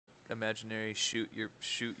imaginary shoot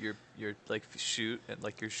like shoot and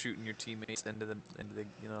like you're shooting your teammates into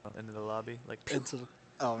the lobby like pew, Into.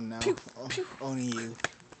 Oh no. pew, Oh, pew. only you.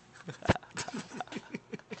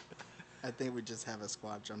 I think we just have a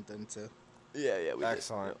squad jumped into. Yeah, we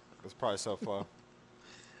Excellent. It's probably SoFlo.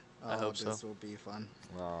 I hope this so. will be fun.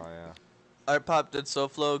 Oh yeah. Alright, Pop, did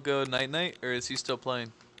SoFlo go night or is he still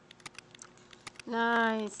playing?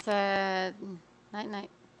 No, he said night.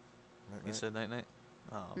 He said night.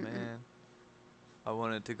 Oh man, I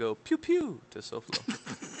wanted to go pew pew to SoFlo.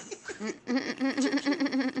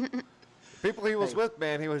 People he was with,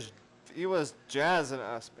 man, he was jazzing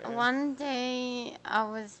us, man. One day I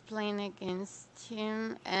was playing against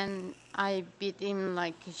him and I beat him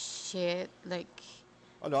like shit, like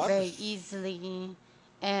very easily.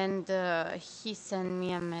 And he sent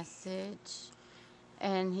me a message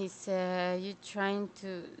and he said, "You trying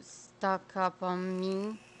to stock up on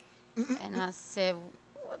me?" And I said,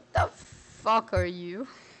 "What the fuck are you?"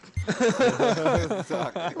 Who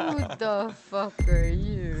the fuck are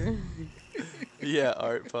you? Yeah,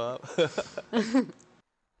 Art Pop.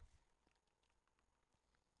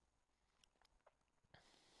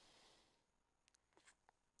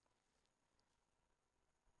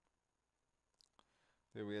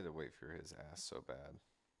 Dude, we had to wait for his ass so bad.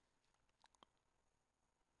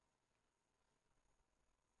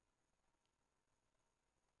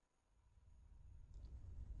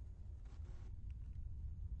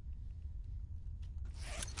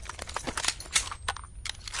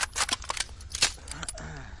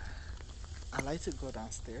 I like to go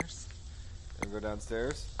downstairs. You go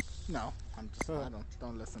downstairs? No, I'm just. I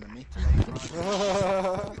don't listen to me.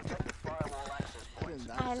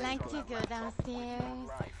 I like to go downstairs.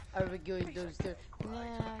 Are we going downstairs? No,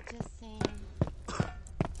 just saying.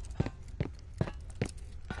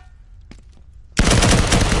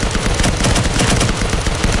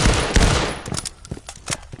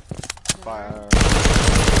 Fire.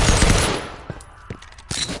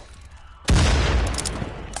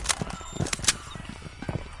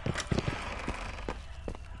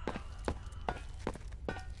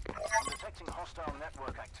 Detecting hostile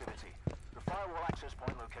network activity. The firewall access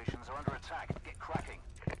point locations are under attack. Get cracking.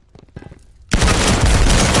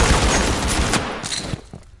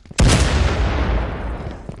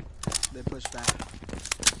 They push back.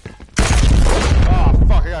 Oh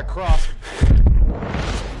fuck! I got crossed.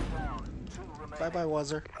 Bye bye,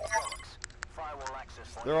 Wazzer.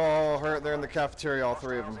 They're all hurt. They're in the cafeteria, all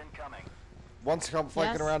three of them. One's come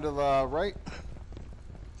flanking around to the right.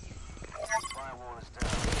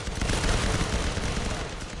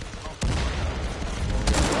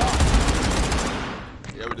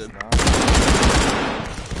 Yeah, we did.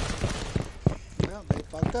 Well, they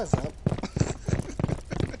fucked us up.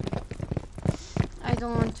 I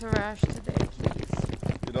don't want to rush today, please.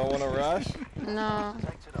 You don't want to rush? No.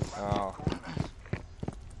 Oh.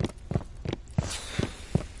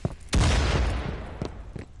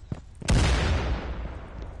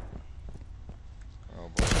 Oh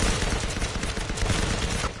boy.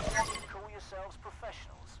 Call yourselves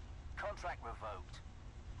professionals. Contract revoked.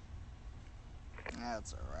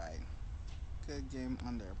 That's alright. Good game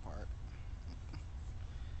on their part.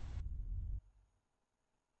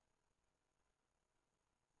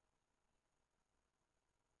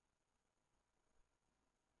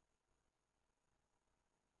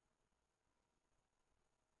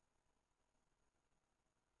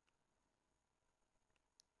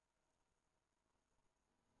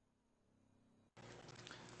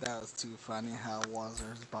 That was too funny how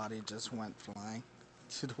Wazzer's body just went flying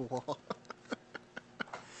to the wall.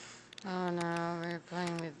 Oh no, we're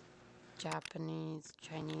playing with Japanese,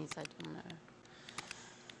 Chinese, I don't know.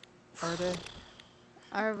 Are they?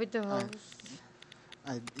 Are we the hosts?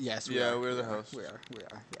 Yes, we Yeah, are. we're the hosts. We are,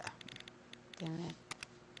 yeah. Damn it.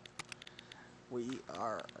 We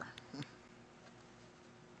are.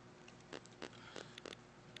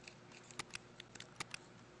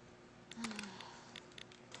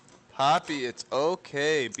 Poppy, it's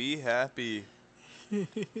okay. Be happy.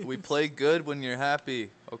 We play good when you're happy,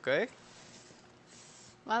 okay?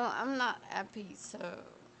 Well, I'm not happy, so...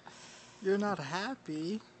 You're not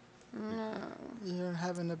happy. No. You're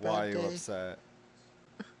having a bad day. Why are you upset?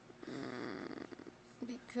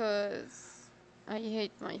 Because I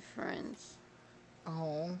hate my friends.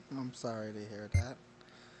 Oh, I'm sorry to hear that.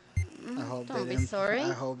 I hope Don't they be sorry.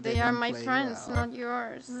 I hope they they are didn't my play friends, you out. not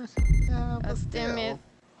yours. Yeah, but God damn it.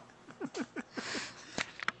 Oh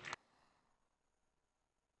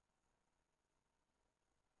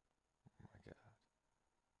my god.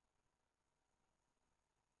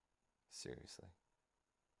 Seriously.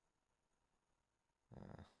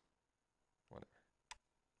 Whatever.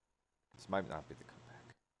 This might not be the comeback.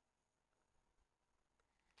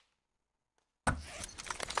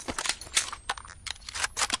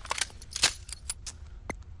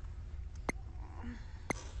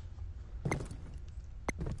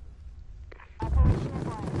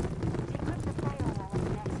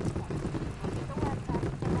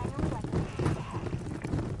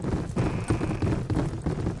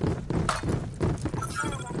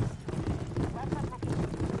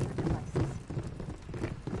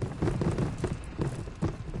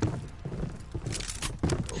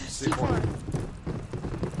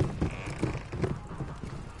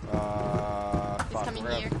 He's coming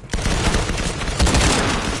here.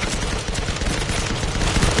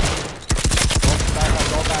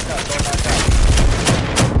 Go back up.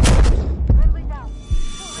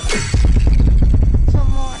 Two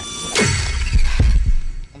more.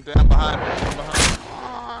 I'm down behind.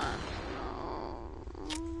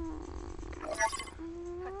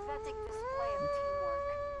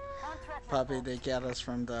 Probably they get us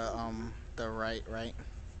from the right, right?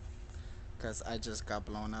 Cause I just got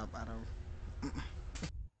blown up. I don't.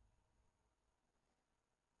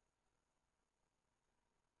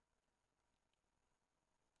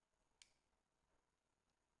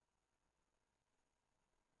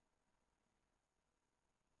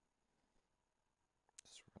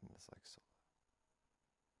 Just run this like so.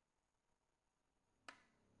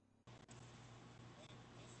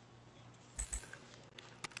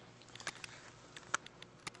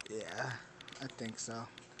 Yeah, I think so.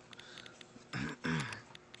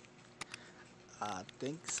 I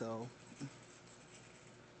think so.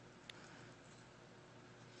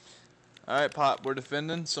 Alright, Pop, we're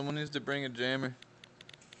defending. Someone needs to bring a jammer.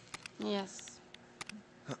 Yes.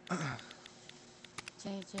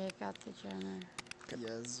 JJ got the jammer.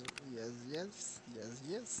 Yes.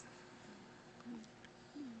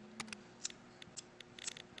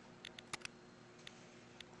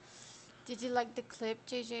 Did you like the clip,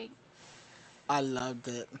 JJ? I loved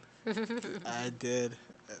it. I did.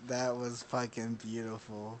 That was fucking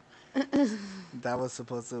beautiful. That was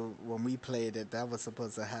supposed to, when we played it, that was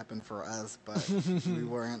supposed to happen for us, but we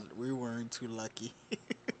weren't too lucky.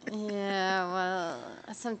 Yeah, well,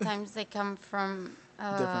 sometimes they come from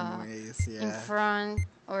Different ways, yeah. in front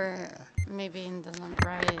or maybe in the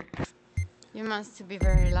right. You must be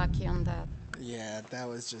very lucky on that. Yeah, that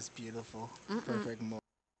was just beautiful. Perfect moment.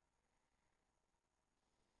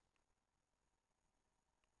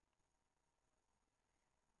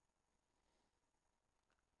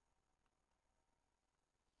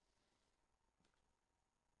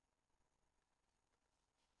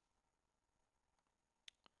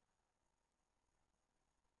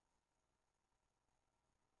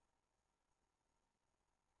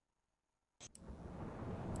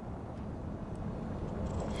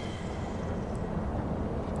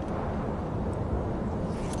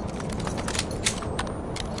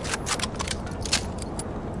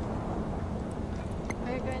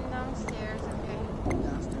 We're going downstairs, okay?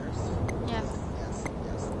 Downstairs? Yes.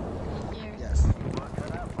 Here. Yes.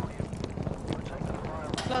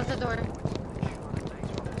 Close the door.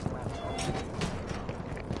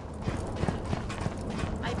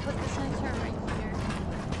 I put the sensor right here.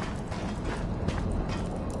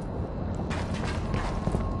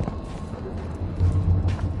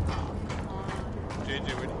 JJ,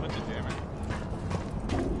 where'd you put the jammer?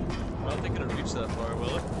 I don't think it'll reach that far,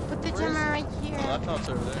 will it? Put the jammer right here. Oh, laptop's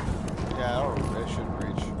over there. Yeah, it should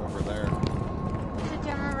reach over there. Put the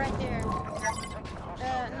jammer right there.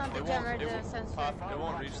 Not the jammer, the sensor. Pop, it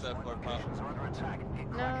won't reach that far, Pop.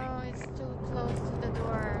 No, it's too close to the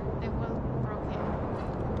door. They will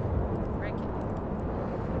break it.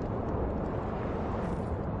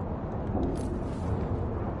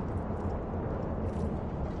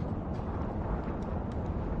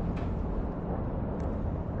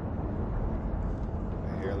 I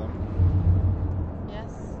hear them.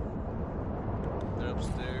 Yes. They're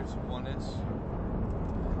upstairs. One is.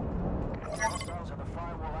 Hostiles at the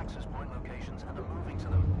firewall access point locations and are moving to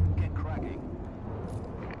them. Get cracking.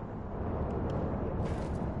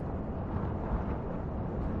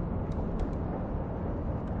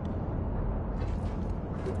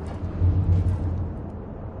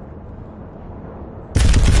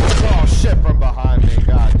 Oh shit, from behind me.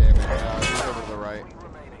 God damn it. He's over to the right.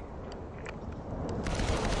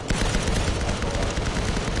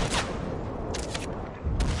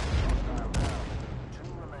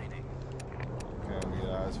 Okay, we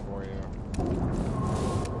got eyes for you.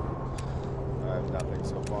 I have nothing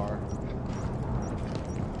so far.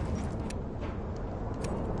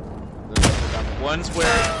 There's nothing down there. One's where.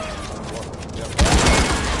 Yep.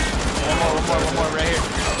 One more, right here.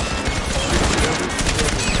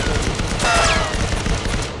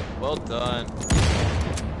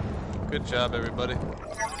 Good job, everybody.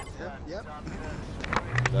 Yep.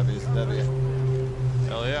 W's W.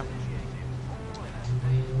 Hell yeah.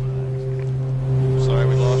 Sorry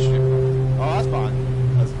we lost you. Oh, that's fine.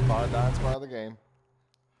 That's part of the game.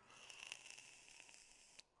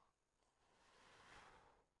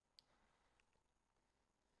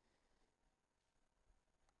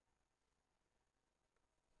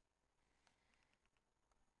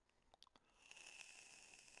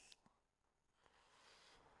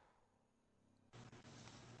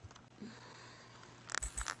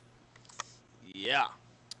 Yeah.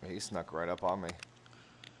 He snuck right up on me.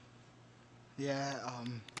 Yeah,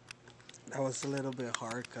 that was a little bit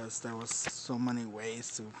hard because there was so many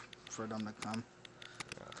ways for them to come.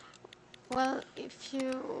 Well, if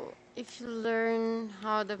you learn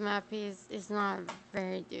how the map is, it's not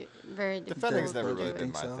very very Defending's difficult never to really do been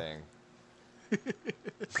it. my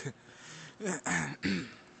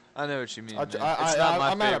thing. I know what you mean, man. It's I'm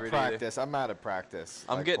not my out of favorite practice. I'm out of practice.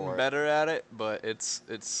 I'm like, getting better at it, but it's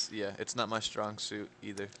not my strong suit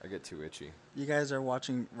either. I get too itchy. You guys are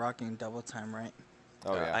rocking double time, right?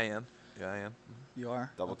 Oh yeah. I am. Yeah, I am. You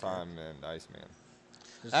are? Double Okay. time and Iceman.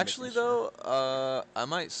 Just Actually, making sure. though, I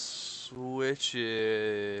might switch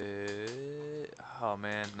it. Oh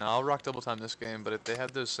man, no, I'll rock double time this game. But if they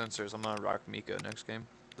have those sensors, I'm gonna rock Miko next game.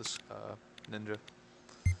 This ninja.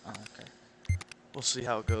 Oh, okay. We'll see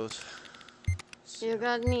how it goes. You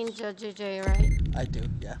got Ninja JJ, right? I do,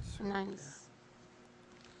 yeah. Nice.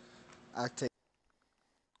 I take.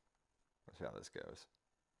 Let's see how this goes.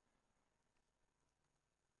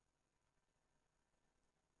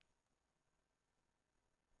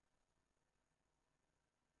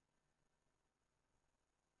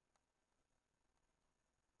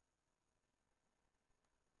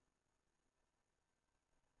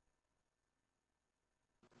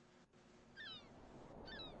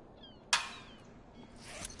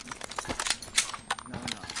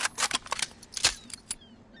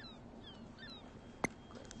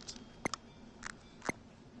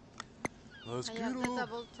 No. Let's I have the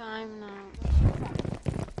double time now.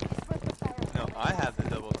 No, I have the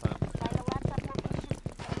double time.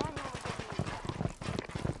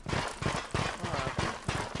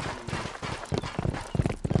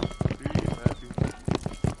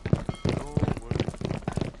 Oh,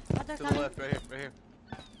 they're To the coming. left, right here, right here.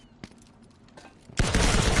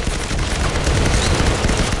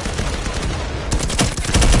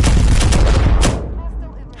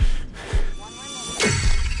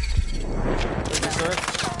 Thank you, sir.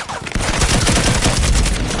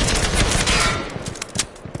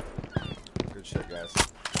 Good shit, guys.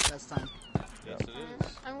 That's time. Yes, it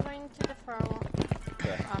is. I'm going to the firewall.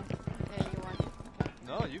 Okay. Oh, okay, you want it? Okay.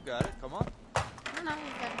 No, you got it. Come on. No,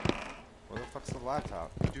 you got it. Where the fuck's the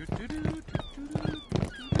laptop?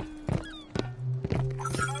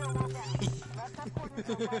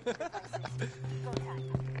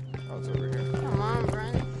 Oh, it's over here. Come on,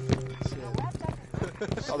 run.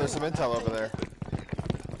 Oh, there's some intel over there.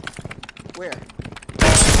 Where?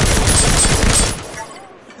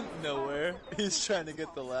 Nowhere. He's trying to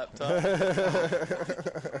get the laptop.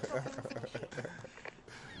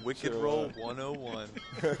 Wicked Roll 101.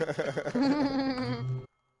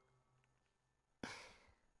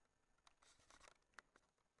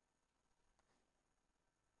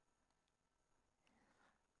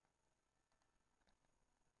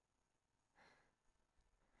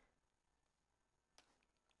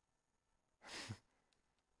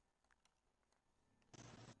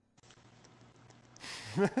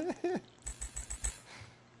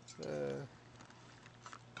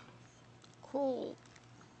 Cool.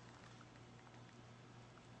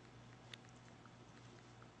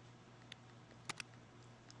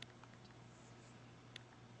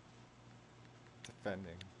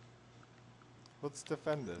 Defending. Let's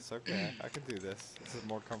defend this. Okay, I can do this. This is a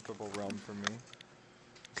more comfortable realm for me.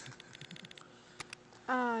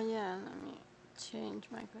 Yeah, let me change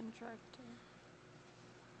my contractor.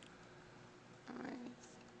 Alright.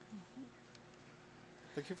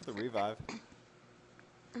 Thank you for the revive.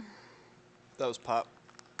 That was Pop.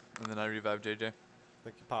 And then I revived JJ.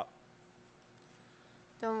 Thank you, Pop.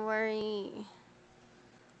 Don't worry.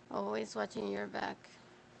 Always watching your back.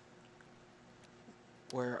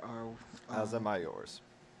 Where are? How's am I yours?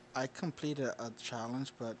 I completed a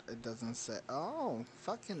challenge, but it doesn't say. Oh,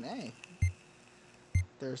 fucking A.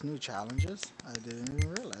 There's new challenges. I didn't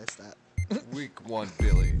even realize that. Week 1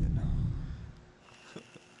 billion.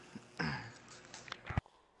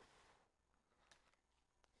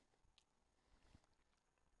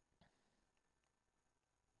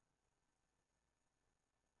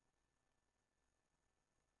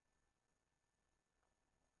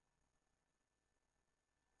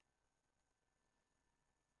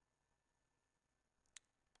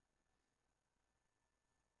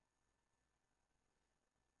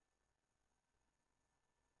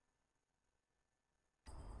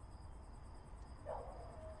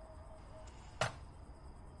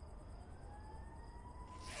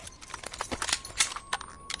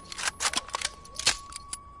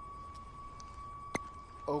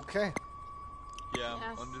 Okay. Yeah, I'm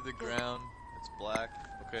Yes, under the good. ground. It's black.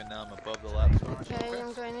 Okay, now I'm above the laptop. Okay,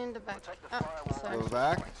 I'm going in the back. Oh, sorry. Go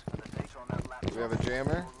back. We have a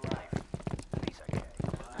jammer.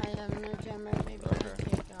 I have no jammer. Maybe Okay.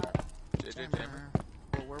 JJ got. JJ jammer.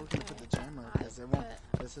 Well, where we gonna put the jammer? Because it won't.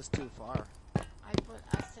 This is too far. I put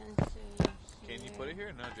a sensor here. Can you put it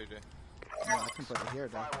here? No, JJ. No, I can put it here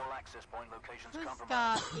though. Firewall access point locations Who's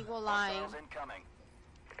compromised. got Eagle Eye? Hostiles incoming.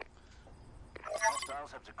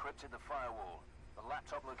 Hostiles have decrypted the firewall. The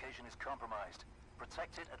laptop location is compromised.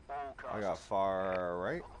 Protect it at all costs. I got far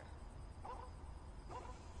right.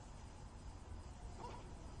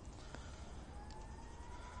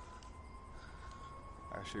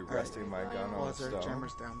 Actually resting my gun on the Walter, stone.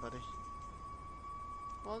 jammer's down, buddy.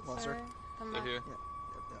 Walter, Walter. come They're on. here. Yep,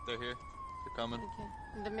 yep. They're here. They're coming. Okay,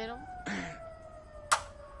 in the middle.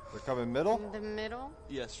 They're coming middle. In the middle.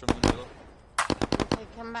 Yes, from the middle. Okay,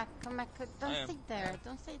 come back, come back. Don't I am. stay there.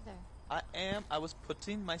 Don't stay there. I am. I was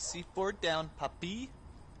putting my C4 down, puppy.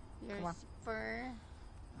 You're Come on. super.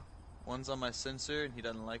 One's on my sensor, and he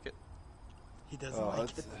doesn't like it. He doesn't like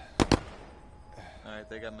it's- it. Alright,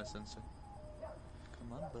 they got my sensor.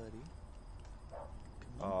 Come on, buddy. Come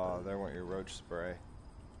on, Oh, buddy. they want your roach spray.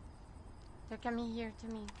 They're coming here to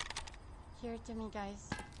me. Here to me, guys.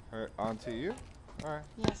 Alright, onto you. All right.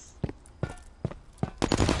 Yes.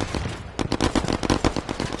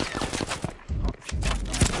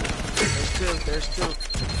 There's two.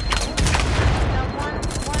 Now one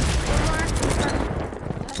more.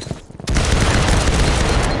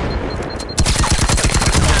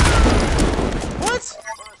 What?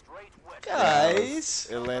 Guys?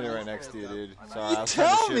 It landed right next to you, dude. So I You was trying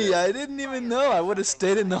to tell shoot me, it. I didn't even know. I would have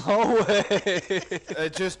stayed in the hallway.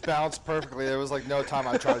 It just bounced perfectly. There was like no time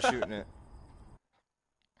I tried shooting it.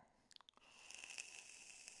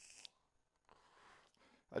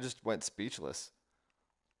 I just went speechless.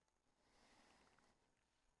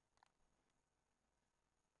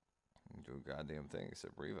 Do a goddamn thing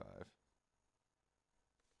except revive.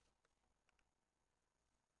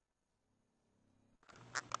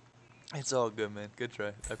 It's all good, man. Good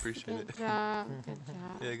try. I appreciate Good it. job. Good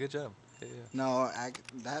job. Yeah, good job. Yeah, yeah. No,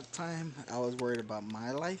 that time I was worried about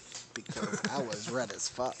my life because I was red as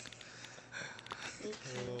fuck.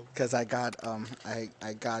 Cause I got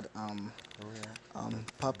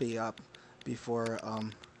puppy up before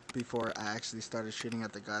I actually started shooting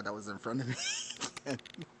at the guy that was in front of me.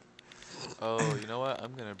 Oh, you know what?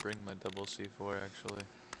 I'm gonna bring my double C4 actually,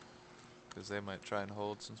 because they might try and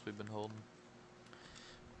hold since we've been holding.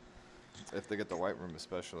 If they get the white room,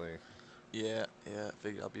 especially. Yeah, yeah. I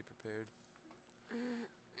figured I'll be prepared.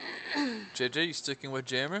 JJ, you sticking with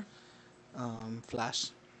jammer?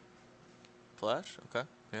 Flash. Flash? Okay.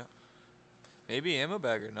 Yeah. Maybe ammo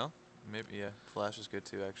bagger. No. Maybe yeah. Flash is good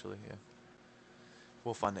too. Actually, yeah.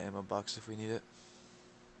 We'll find the ammo box if we need it.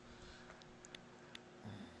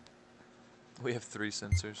 We have 3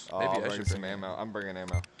 sensors. Oh, Maybe I'll I bring should some bring ammo. I'm bringing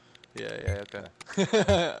ammo. Yeah, yeah, okay.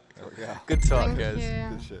 There we go. Good talk, Thank guys. you.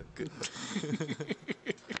 Good shit. Good.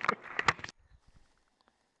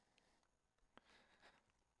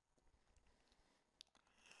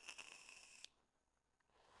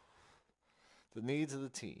 The needs of the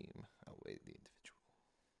team outweigh the individual.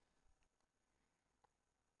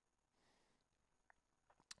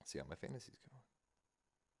 Let's see how my fantasy's going.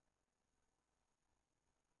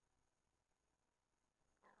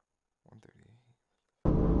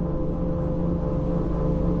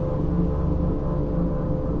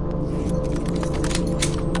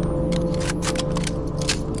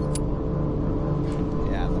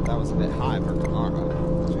 Yeah, but that was a bit high for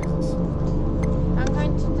Kamara. Jesus. I'm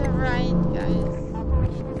going to the right, guys.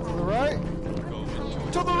 To the right?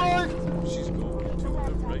 To the right! She's going to the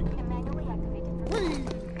right. Whee!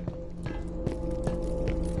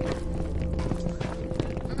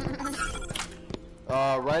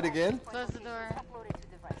 Right again? Close the door.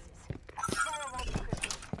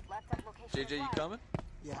 JJ, you coming?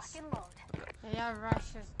 Yes. They are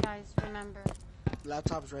rushers, guys. Remember.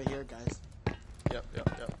 Laptop's right here, guys. Yep,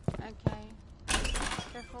 yep, yep. Okay.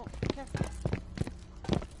 Careful. Careful.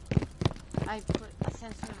 I put a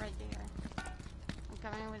sensor right there. I'm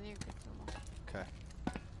coming with you, Cthulhu. Okay.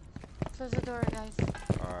 Close the door, guys.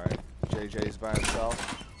 Alright. JJ's by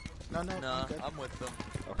himself. No, no, Nah, I'm good. I'm with them.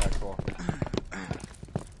 Okay, cool.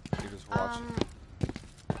 You just watch.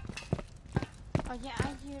 Oh yeah,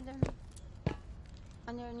 I hear them.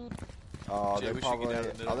 Underneath. Oh, Jay, they we should probably. get out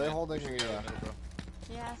of the middle, Are they man. holding We should the. get out of the middle,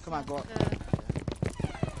 bro. Yes. Come on, go up.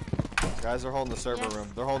 Guys, they're holding the server Yes. room.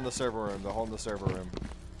 They're holding the server room. They're holding the server room.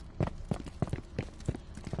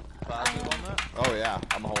 Positive on that? Oh yeah,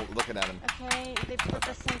 I'm looking at him. Okay, they put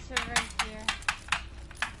the sensor right here.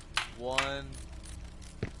 1,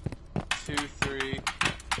 2, 3.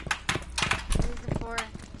 Where's the 4?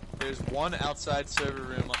 There's one outside server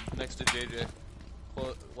room next to JJ.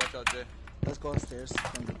 Watch out, Jay. Let's go upstairs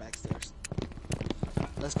from the back stairs.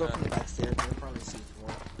 Let's go from the back stairs. They'll probably see 4.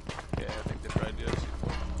 Yeah, I think they probably do have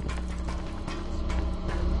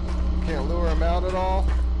C4. Can't lure him out at all.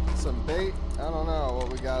 Some bait. I don't know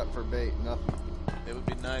what we got for bait. Nothing. It would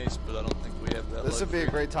be nice, but I don't think we have that. This would be a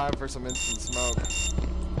great time for some instant smoke.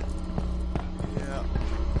 Yeah.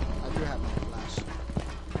 I do have my flash.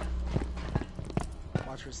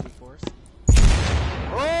 Watch for C4s.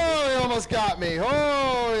 Oh, he almost got me.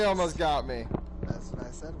 Oh, he almost got me. That's what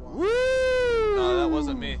I said. Wall. Woo! No, that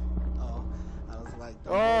wasn't me. Oh, I was like.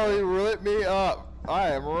 Oh, he lit me up. I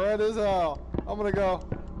am red as hell. I'm gonna go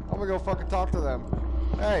fucking talk to them.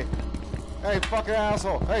 Hey, fucking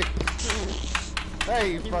asshole. Hey,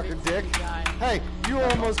 you fucking dick. Hey, you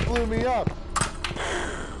almost blew me up.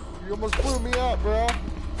 You almost blew me up, bro.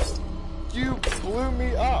 You blew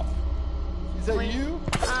me up. Is that you?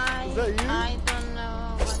 Is that you? I don't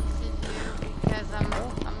know what to do because I'm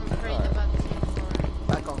afraid about C4.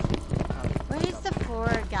 Back off. Where is the 4,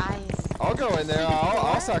 guys? I'll go in there.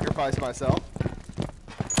 I'll sacrifice myself.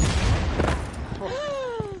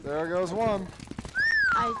 There goes one.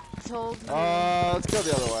 I told you. Let's go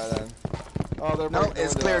the other way then. Oh, they're No, both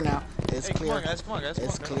it's going clear there. now. It's Hey, clear. come on, guys.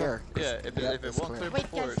 It's clear. Yeah, if it it's wasn't clear Wait,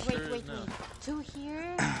 before, guys, it sure wait. is now. 2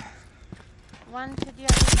 here. 1 to the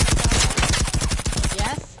other side.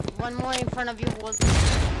 Yes. 1 more in front of you, Walter.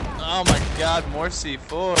 Oh my god, more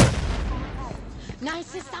C4.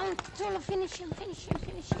 Nice, it's down. Solo, finish him.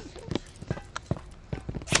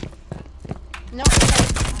 No, okay.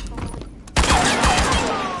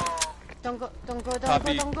 Don't go.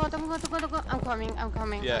 Poppy. I'm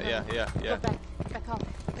coming. Yeah. Go back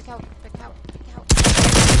out.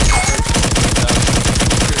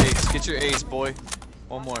 Get your ace, boy.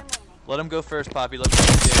 One more. Let him go first, Poppy. Let him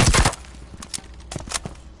get the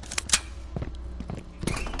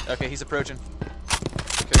ace. Okay, he's approaching.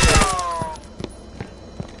 Okay.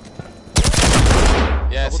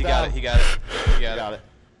 Yes, he got it. He got it.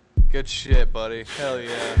 Good shit, buddy. Hell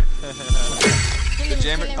yeah. The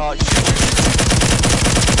jammer. Oh,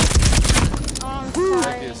 Oh, I'm sorry.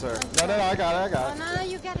 Thank you, sir. No, I got it. Oh, no,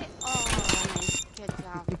 you got it. Oh, nice. Good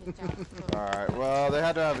job. Alright, well, they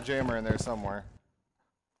had to have a jammer in there somewhere.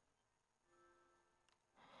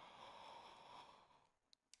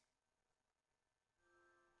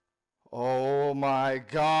 Oh my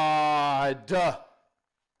god!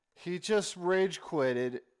 He just rage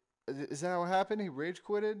quitted. Is that what happened? He rage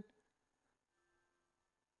quitted?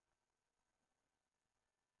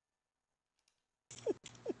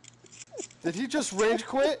 Did he just rage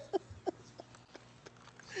quit?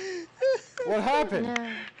 What happened?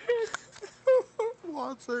 No.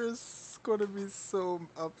 Walter is gonna be so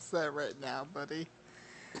upset right now, buddy.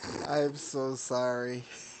 I'm so sorry.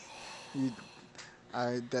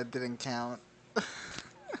 That didn't count.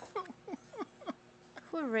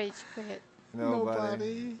 Who rage quit?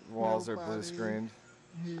 Nobody. Walls are blue Nobody. screened.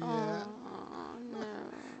 Yeah. Oh, no.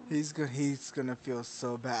 He's gonna feel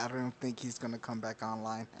so bad. I don't think he's gonna come back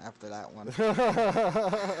online after that one.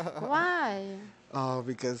 Why? Oh,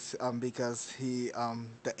 because he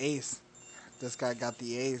the ace. This guy got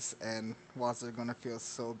the ace, and Walter's gonna feel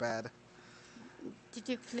so bad. Did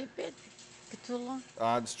you clip it, Cthulhu?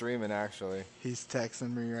 I'm streaming actually. He's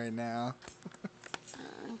texting me right now.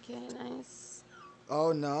 Okay, nice.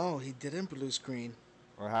 Oh no, he didn't blue screen.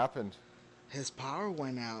 What happened? His power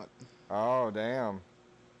went out. Oh, damn.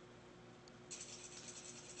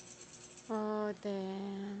 Oh,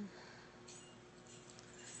 damn.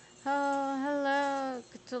 Oh, hello,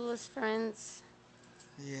 Cthulhu's friends.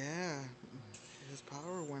 Yeah, his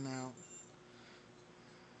power went out.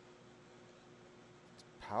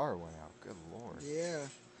 Power went out. Good lord. Yeah.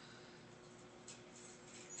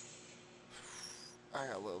 I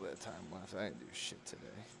got a little bit of time left. I didn't do shit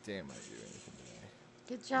today. Damn, I didn't do anything today.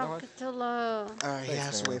 Good job, Cthulhu. Alright, he Thanks,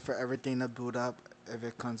 has to man. wait for everything to boot up if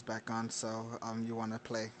it comes back on. So, you want to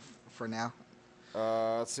play for now?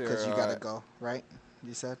 Let's see. Because you gotta go, right?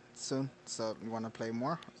 You said soon. So you want to play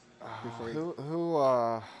more before you?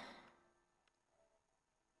 Oh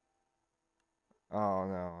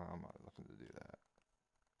no, I'm not looking to do that.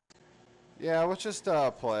 Yeah, let's just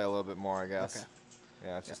play a little bit more, I guess. Okay.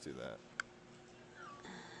 Yeah, let's just do that.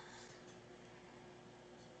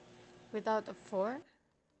 Without a 4?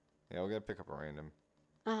 Yeah, we're gonna pick up a random.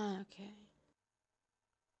 Ah, okay.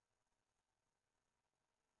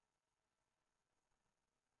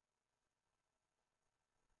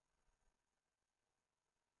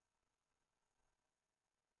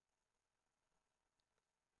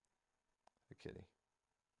 kitty.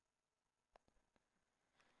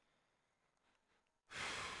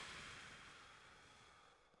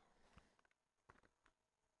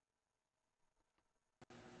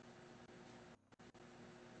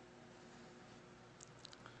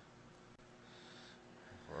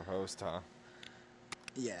 Or host, huh?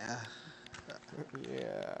 Yeah.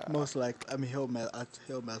 Yeah. Most likely. I mean, he'll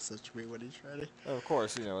message me when he's ready. Of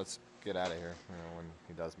course, you know, let's get out of here, you know, when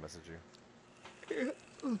he does message you.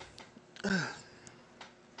 That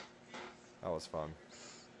was fun.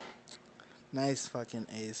 Nice fucking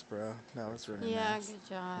ace, bro. That was really Yeah, nice. good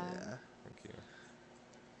job. Yeah. Thank you.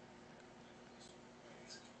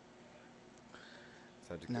 Just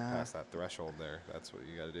had to get past that threshold there. That's what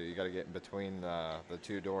you gotta do. You gotta get in between the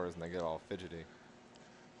two doors and they get all fidgety.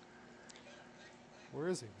 Where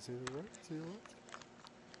is he? Is he right? Is he left?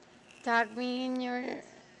 Tag me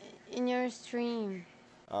in your stream.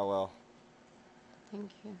 Oh, well. Thank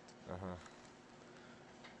you. Uh-huh.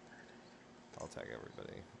 I'll tag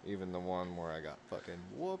everybody. Even the one where I got fucking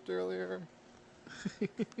whooped earlier.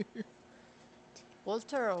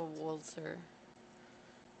 Walter or Walter?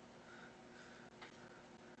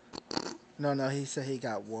 No, he said he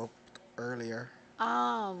got whooped earlier.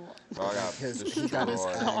 Oh. Well, I got He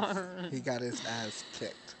got his ass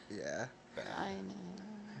kicked. Yeah. bad. I know.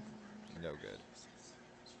 No good.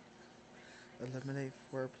 Eliminate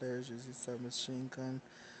 4 players using submachine gun.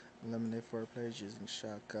 Eliminate 4 players using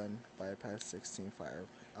shotgun. Bypass 16 fire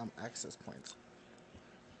access points.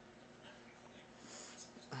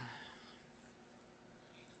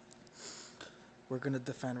 We're gonna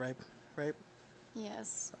defend, right? Right?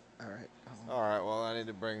 Yes. All right. All right. Well, I need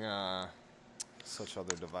to bring such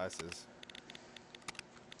other devices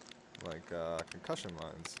like concussion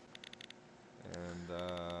mines and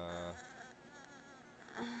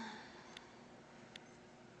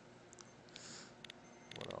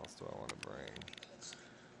what else do I want to bring? Some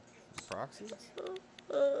proxies?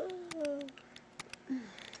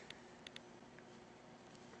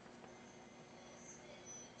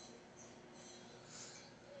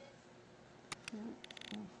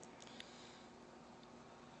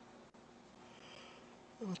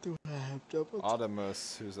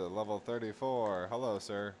 Audimus, who's at level 34. Hello,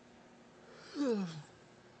 sir.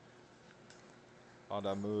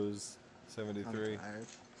 Audamus, 73.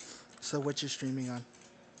 So what you streaming on?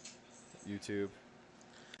 YouTube.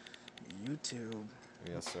 YouTube.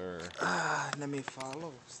 Yes, sir. Let me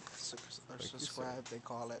follow or subscribe. They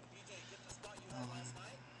call it.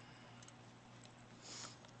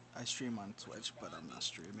 I stream on Twitch, but I'm not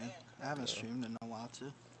streaming. I haven't streamed in a while too.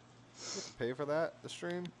 You have to pay for that, the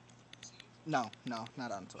stream? No,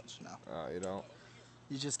 not on Twitch. No. Oh, you don't?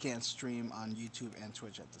 You just can't stream on YouTube and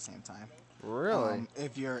Twitch at the same time. Really?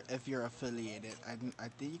 If you're affiliated, I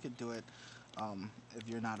think you could do it. If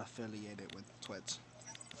you're not affiliated with Twitch.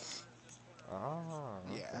 Ah.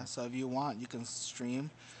 Okay. Yeah. So if you want, you can stream,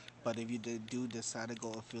 but if you do decide to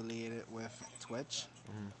go affiliated with Twitch,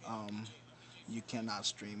 you cannot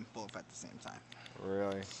stream both at the same time.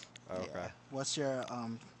 Really? Okay. Yeah. What's your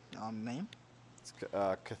name? It's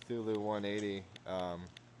Cthulhu 180.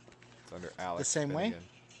 It's under Alex. The same way? Finnegan.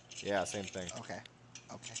 Yeah, same thing. Okay.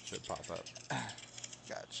 Should pop up.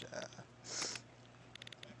 Gotcha.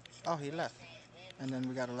 Oh, he left. And then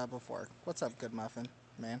we got a level 4. What's up, Good Muffin,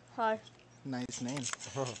 man? Hi. Nice name.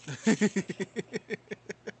 What's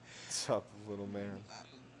up, little man?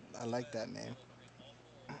 I like that name.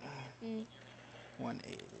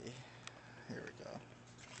 180. Here we go.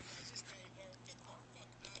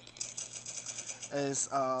 Is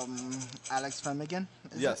Alex Finnegan?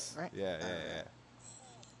 Yes. Right? Yeah.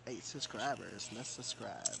 8 subscribers. Let's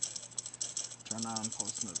subscribe. Turn on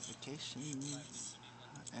post notifications.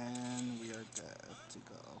 And we are good to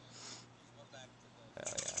go. Hell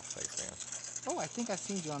yeah. Thanks, man. Oh, I think I've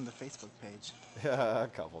seen you on the Facebook page. Yeah, a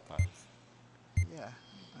couple times. Yeah.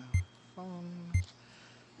 Phone.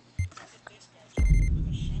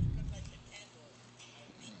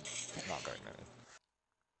 Not very many.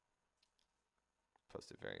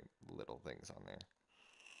 Posted very little things on there.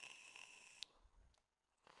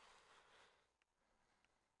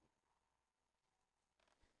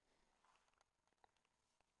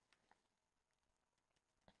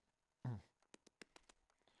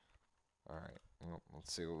 All right, well,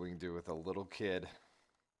 let's see what we can do with a little kid.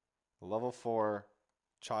 A level 4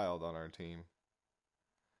 child on our team.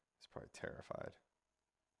 He's probably terrified.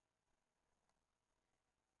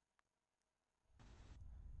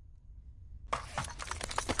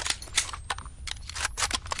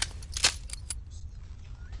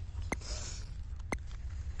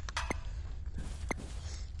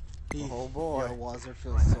 Oh boy. Yo, Wazzer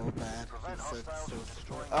feels so bad. He said so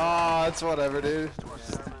stupid. Ah, it's whatever, dude. It's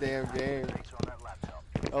just a damn game.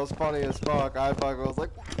 That was funny as fuck. I fucking was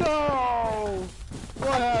like, no!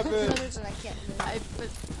 What happened?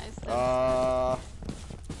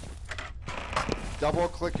 Double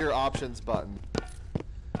click your options button.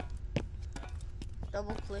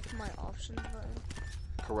 Double click my options button.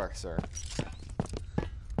 Correct, sir.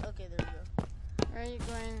 Okay, there we go. Where are you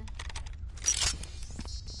going?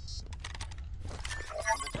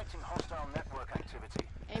 Detecting hostile network activity.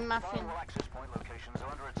 Hey, Muffin. Firewall access point locations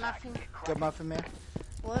are under attack. Muffin. Good muffin man.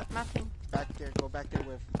 What? Muffin. Back there. Go back there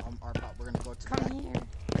with our pop. We're gonna go to the Come back. here.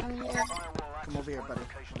 Come here. Come over here, buddy.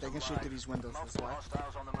 They can shoot through these windows. That's why.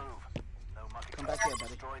 Come back here,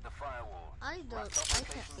 buddy. I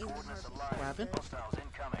can't even hardly. What happened?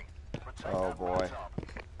 Oh boy.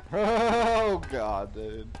 Oh god,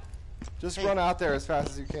 dude. Just run out there as fast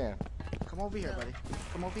as you can. Come over here, buddy.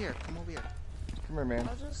 Come over here. Come over here. Come here, man.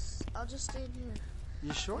 I'll just stay in here.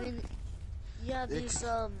 You sure? I mean, yeah, They these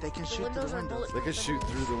they can the shoot through windows the are windows. They can shoot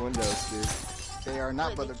through the windows, dude. They are not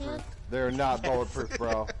Wait, they bulletproof. can't? They're not bulletproof,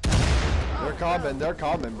 bro. They're coming. They're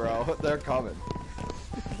coming, bro. They're coming.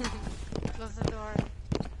 Close the door.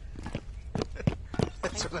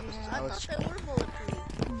 That's what I I was thought they were bulletproof.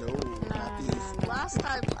 No, not these. Last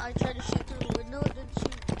time I tried to shoot through the window, it didn't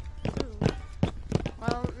shoot through.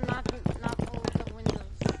 Well, not all the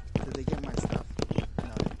windows. Did they get my stuff?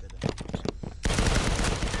 No, they didn't.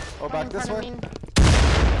 Oh, back this way. Me. Go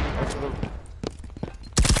for the-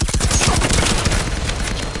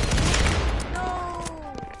 No!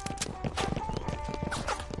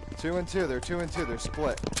 2 and 2. They're 2 and 2. They're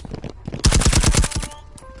split.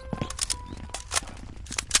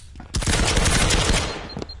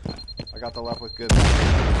 I got the left with good.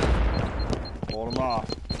 Hold them off.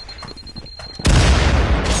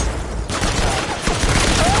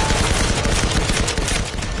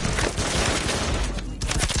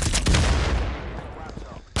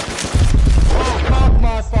 Oh, fuck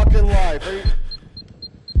my fucking life. Are you...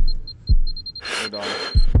 We're done.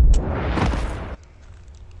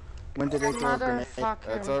 When did they throw a grenade? Motherfucker.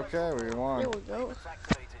 That's okay. We won. There we go.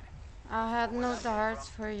 I had no darts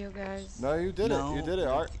for you guys. No, you did it. You did it,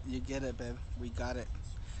 Art. You get it, babe. We got it.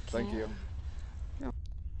 Thank you. No.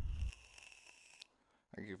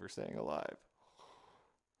 Thank you for staying alive.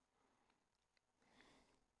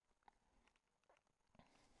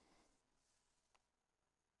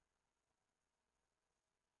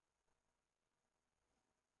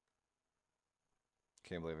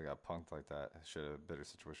 Can't believe I got punked like that. I should have better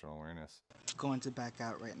situational awareness. Going to back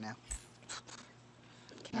out right now.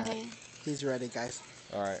 Okay. He's ready, guys.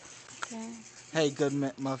 All right. Okay. Hey, good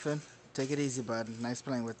muffin. Take it easy, bud. Nice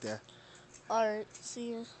playing with you. Alright,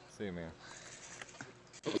 see ya. See you, man.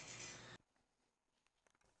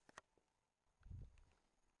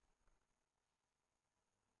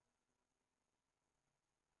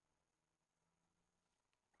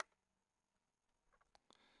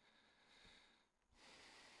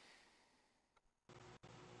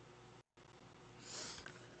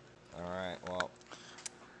 All right. Well,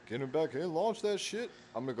 getting back in. Launch that shit.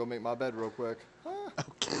 I'm gonna go make my bed real quick.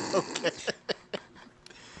 Okay.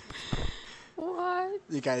 What?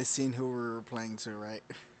 You guys seen who we were playing to, right?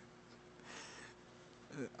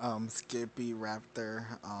 Skippy, Raptor,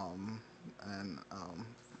 and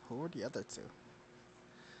who were the other two?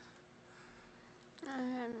 Let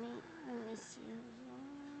me see.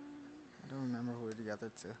 I don't remember who were the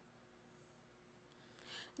other two.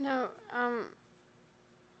 No,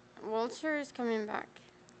 Walter is coming back.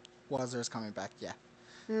 Wazzer's coming back, yeah.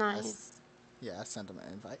 Nice. Yeah, I sent him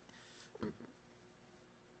an invite.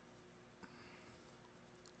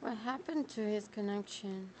 What happened to his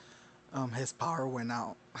connection? His power went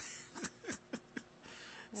out.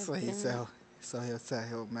 So he said, he'll say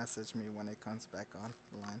he'll message me when it comes back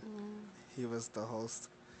online. He was the host.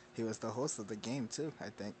 He was the host of the game too, I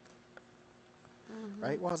think.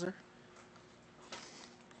 Right, Wazzer?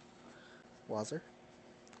 Wazzer?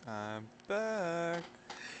 I'm back.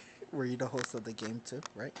 Were you the host of the game too,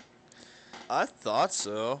 right? I thought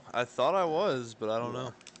so. I thought I was, but I don't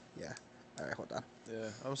know. Yeah. All right, hold on. Yeah,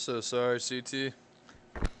 I'm so sorry, CT.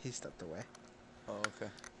 He stepped away. Oh, okay.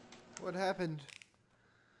 What happened?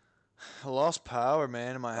 I lost power,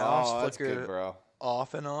 man, in my house. Oh, that's Flickered good, bro.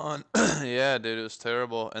 off and on. Yeah, dude, it was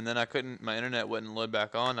terrible. And then I couldn't. My internet wouldn't load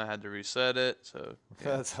back on. I had to reset it. So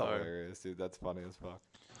yeah, That's sorry. hilarious, dude. That's funny as fuck.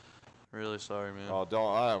 Really sorry, man. Oh,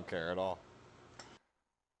 I don't care at all.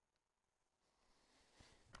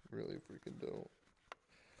 Really freaking don't.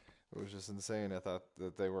 It was just insane. I thought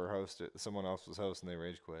that they were hosted. Someone else was hosting. They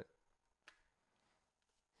rage quit.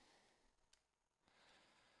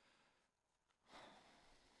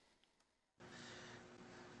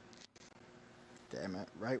 minute.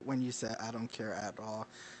 Right when you said I don't care at all,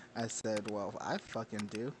 I said, well, I fucking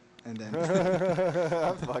do. And then,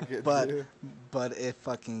 I fucking but do. but it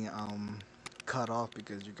fucking cut off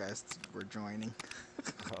because you guys were joining.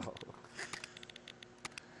 Oh.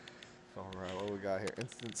 All right, what we got here?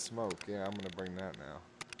 Instant smoke. Yeah, I'm gonna bring that now.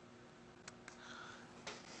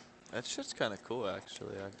 That shit's kind of cool,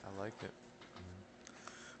 actually. I like it.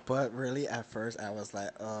 But really, at first, I was like,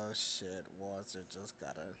 oh shit, Walter just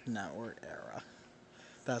got a network error.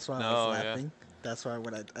 That's why I No, was yeah. laughing. That's why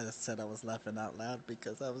when I said I was laughing out loud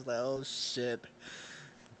because I was like, oh shit.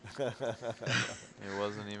 It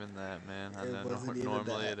wasn't even that, man. I It know wasn't even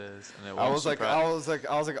normally that. it is. And it I won't was like,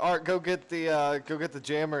 Art, go get the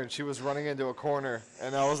jammer, and she was running into a corner,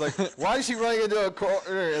 and I was like, why is she running into a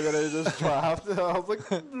corner? And then I just dropped. And I was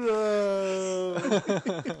like, no.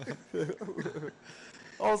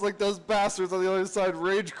 I was like, those bastards on the other side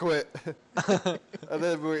rage quit. And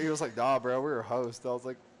then he was like, nah, bro, we were hosts. I was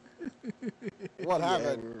like, what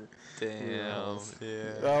happened? Damn.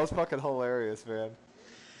 Yeah. That was fucking hilarious, man.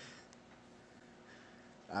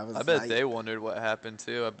 I bet they wondered what happened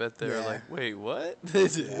too. I bet they were like, wait, what?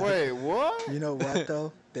 Yeah. Wait, what? You know what,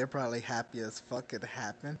 though? They're probably happy as fuck it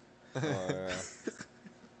happened. Oh, yeah.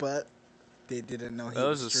 But they didn't know he That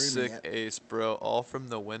was a streaming sick it. ace, bro. All from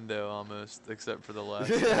the window almost, except for the last.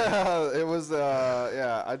 Yeah, it was,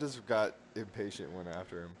 yeah, I just got impatient and went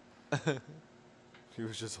after him. He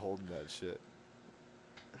was just holding that shit.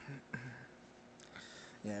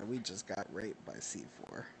 Yeah, we just got raped by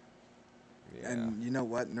C4. Yeah. And you know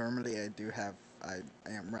what? Normally I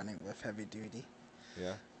am running with heavy duty.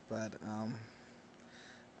 Yeah. But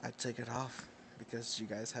I took it off because you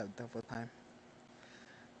guys have double time.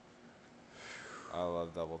 I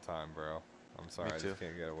love double time, bro. I'm sorry, Me I too. just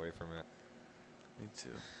can't get away from it. Me too.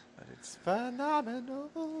 It's phenomenal.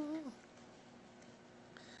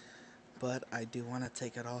 But I do want to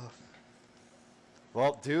take it off.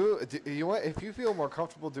 Well, do you want? If you feel more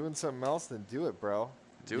comfortable doing something else, then do it, bro.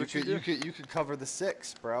 Do what you do. You could cover the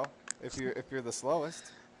 6, bro. If you're the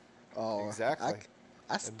slowest. Oh, Exactly.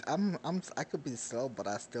 I could be slow, but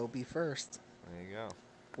I still be first. There you go.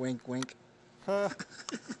 Wink, wink.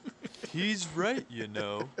 He's right, you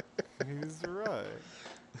know. He's right.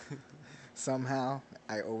 Somehow,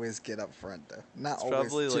 I always get up front, though. Not It's always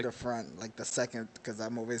probably to like- the front, like the second, because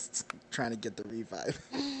I'm always trying to get the revive.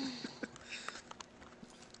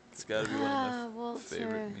 It's gotta be one of my Walter,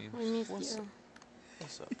 favorite I memes. miss you.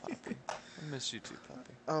 What's up, Poppy? I miss you too,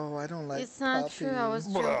 Poppy. Oh, I don't like It's not true. I was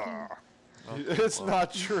joking. Okay, It's well,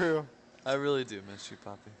 not true. I really do miss you,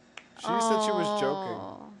 Poppy. She said she was joking.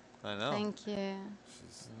 Oh, I know. thank you.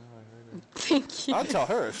 She's, I heard it. Thank you. I'll tell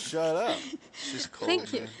her, shut up. She's cold.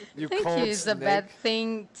 Thank you. man. You Thank cold you is a bad snake.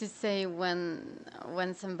 thing to say when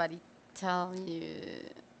somebody tell you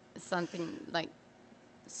something like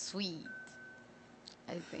sweet.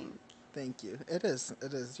 I think. Thank you. It is.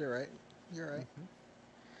 It is. You're right. You're right.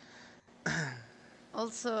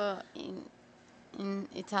 Also, in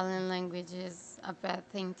Italian language is a bad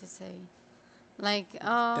thing to say. Like,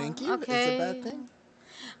 oh, Thank you? It's a okay. bad thing?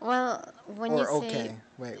 Well, when Or you say okay.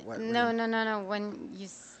 Wait, what? no.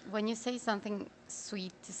 When you say something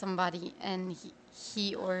sweet to somebody and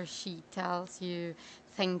he or she tells you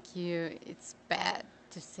thank you, it's bad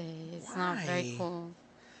to say. It's not very Why? cool.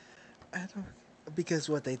 I don't. Because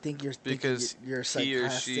what they think you're thinking Because you're he or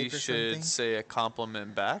sarcastic she or should something? say a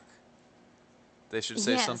compliment back. They should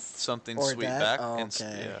say Yes. something Or sweet that? back. Oh, and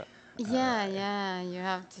okay. Yeah, yeah, you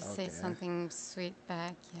have to say Okay. something sweet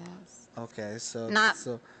back. Yes. Okay, so Not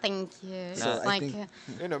so thank you. It's Not- I like think-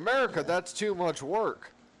 In America, that's too much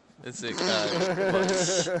work. It's a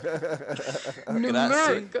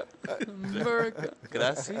America. America.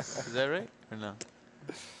 grazie. Is that right or no?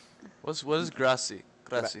 What is grazie?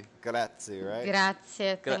 Grazie. Grazie, right?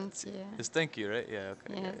 Grazie. Thank Grazie. you. It's thank you, right? Yeah.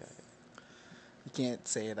 Okay. Yeah, Yes. you can't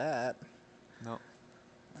say that. No. All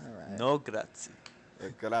right. No grazie.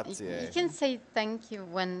 Grazie. You can say thank you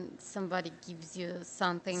when somebody gives you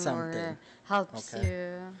something, Something. or helps Okay.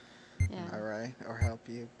 you. Yeah. All right, or help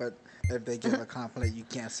you. But if they give a compliment, you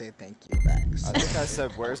can't say thank you back. I So- think I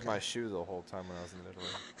said, "Where's my shoe?" the whole time when I was in Italy.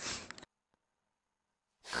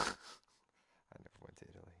 I never went to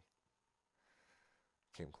Italy.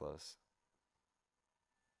 Came close.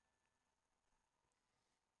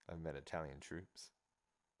 I've met Italian troops.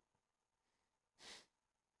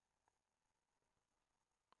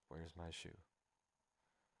 Where's my shoe?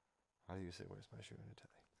 How do you say "Where's my shoe" in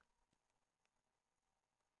Italian?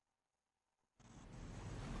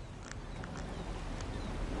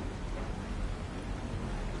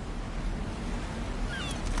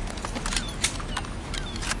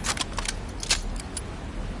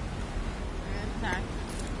 Attack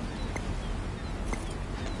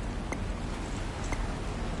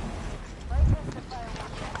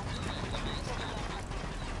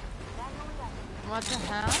What the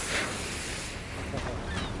hell?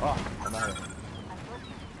 Oh, I'm out.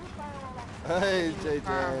 Hey, JJ.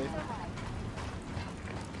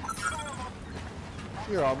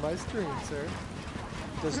 You're on my stream, sir.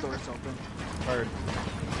 This door's open. Heard.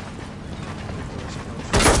 This door's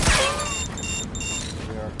closed.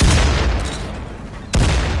 We are.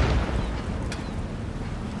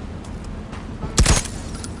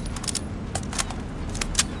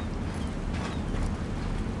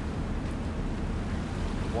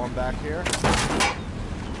 One back here.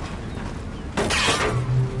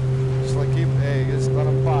 Just like keep, hey, just let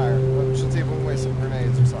them fire. Should see if we can waste some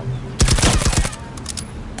grenades or something.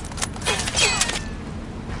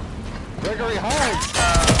 Gregory Hines!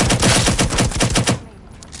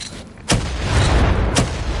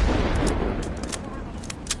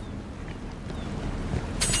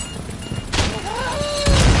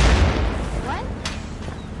 What?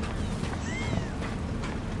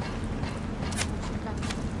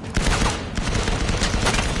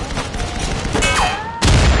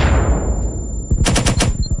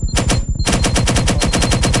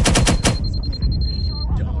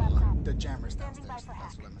 The jammer's downstairs. That's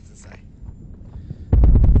what I meant to say.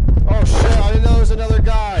 Oh shit, I didn't know there was another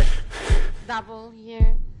guy. Double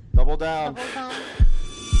here. Double down. Double down.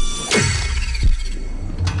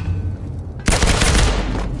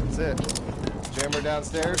 That's it. Jammer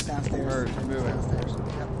downstairs? Downstairs. Or we're moving. Downstairs.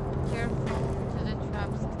 Yep. Careful to the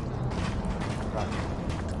traps.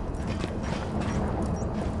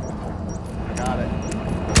 Got it.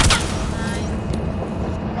 Nice.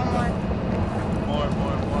 One more.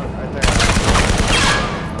 More. Right there.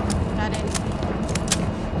 Got it.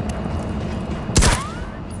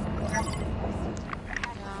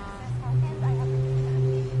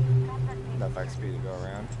 Enough XP to go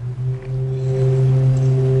around.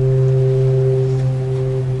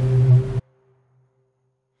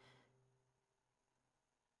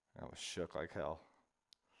 I was shook like hell.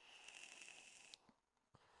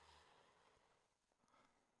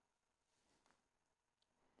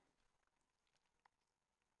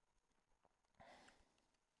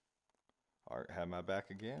 Art had my back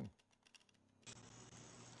again.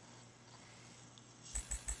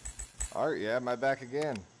 Art, you had my back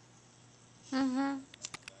again. Mm-hmm.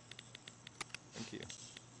 Thank you.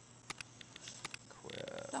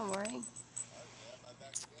 Quit. Don't worry.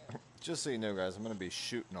 Just so you know, guys, I'm going to be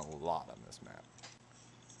shooting a lot on this map.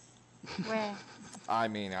 Where? I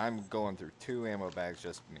mean, I'm going through 2 ammo bags,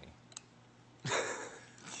 just me.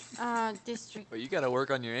 District. Well, you gotta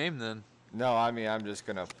work on your aim then. No, I mean, I'm just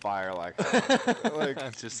going to fire like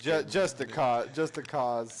Just just to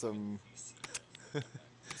cause some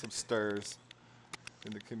stirs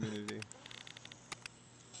in the community.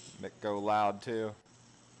 Make go loud too.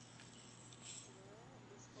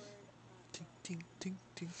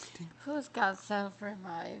 Who's got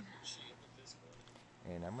self-revive?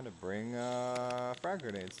 And I'm gonna bring frag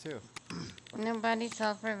grenades too. Nobody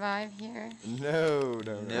self-revive here? No.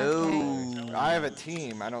 Okay. I have a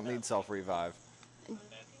team. I don't need self-revive.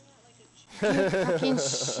 Good fucking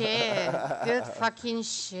shit. Good fucking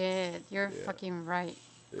shit. You're fucking right.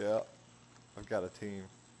 Yeah, I've got a team.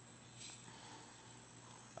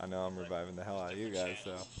 I know I'm reviving the hell out of you guys,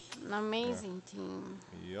 so. An amazing team.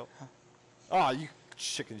 Yep. Oh, you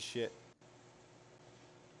chicken shit.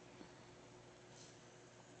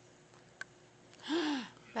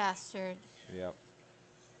 Bastard. Yep.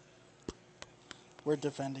 We're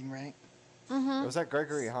defending, right? Mm-hmm. Was that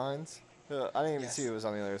Gregory Hines? I didn't even see who was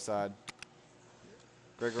on the other side.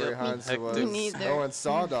 Gregory Hines was. Me neither. Oh, and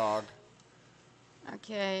Sawdog.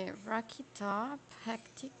 Okay, Rocky Top,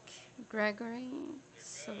 Hectic, Gregory,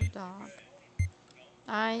 So Dog.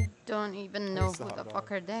 I don't even know who the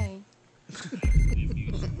fuck are they.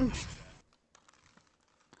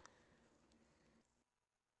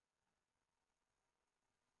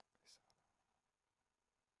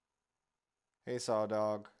 Hey,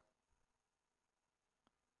 Sawdog.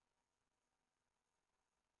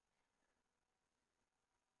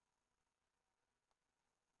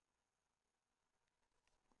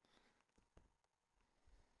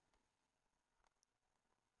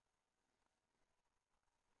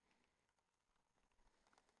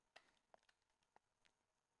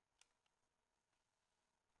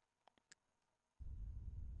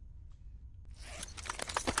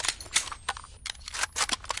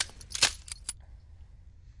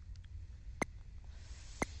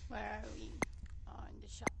 Where are we? Oh, in the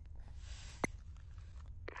shop.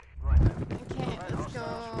 Right then. Okay, let's go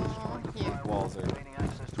here. Walls are. Gaining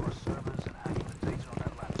access to our servers and hacking the data on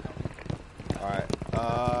that laptop. Alright.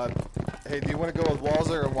 Hey, do you want to go with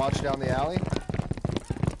Walzer and watch down the alley?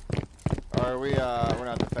 Or Are we? We're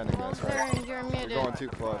not defending this, right? Walter, you're You're muted. going too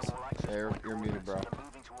close. Yeah, you're muted, bro.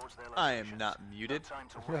 I am not muted.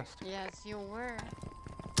 Yes, you were.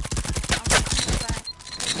 I'll take you back.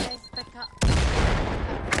 You guys back up.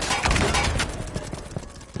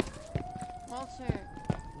 Walter,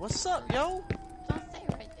 What's up, yo? don't stay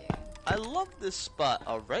right there. I love this spot,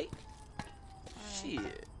 alright?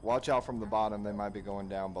 Shit. Watch out from the bottom. They might be going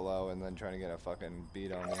down below and then trying to get a fucking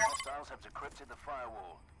beat on you. Hostiles have decrypted the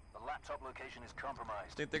firewall. The laptop location is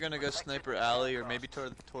compromised. Think they're gonna go Sniper Alley or maybe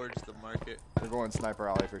towards the market. They're going Sniper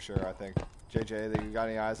Alley for sure, I think. JJ, you got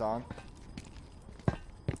any eyes on?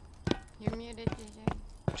 You're muted,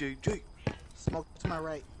 DJ. JJ. Smoke to my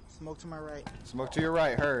right. Smoke to my right. Smoke to your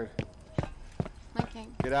right, heard. Okay.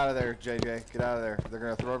 Get out of there, JJ. Get out of there. They're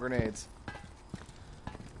gonna throw grenades.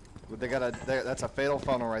 They got a. That's a fatal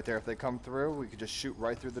funnel right there. If they come through, we could just shoot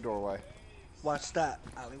right through the doorway. Watch that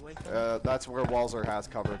alleyway. That's where Walzer has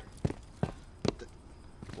covered.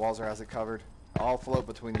 Walzer has it covered. I'll float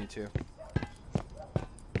between you two.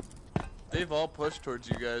 They've all pushed towards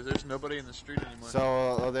you guys. There's nobody in the street anymore. So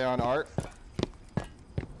are they on art?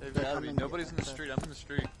 They've They're gotta be. coming, Nobody's yeah, in the okay. street. I'm in the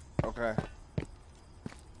street. Okay.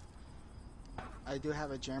 I do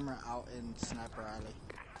have a jammer out in Sniper Alley.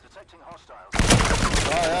 Detecting hostiles. Oh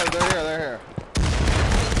yeah, they're here. They're here.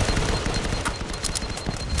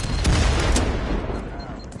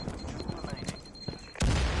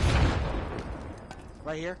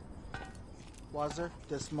 Right here. Wazer,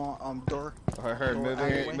 the small door. Oh, I heard. Door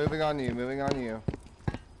alleyway. Moving on you. Moving on you.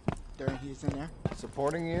 There, he's in there.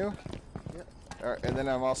 Supporting you. Yep. And then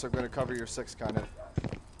I'm also going to cover your six, kind of.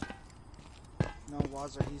 No,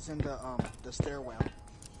 Wazer, he's in the stairwell.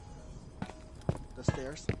 The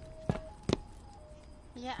stairs.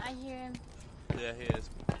 Yeah, I hear him. Yeah, he is.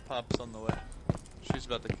 Pop's on the way. She's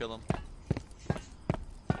about to kill him.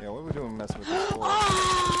 Yeah, what are we doing messing with this for? Oh!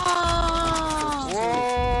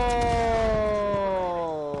 Whoa!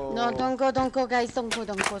 No, don't go, guys. Don't go.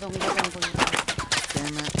 Damn it.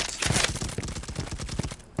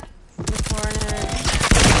 The corner.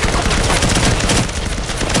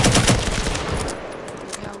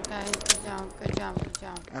 Good job, guys. Good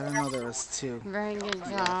job. I don't know there was two. Very good job.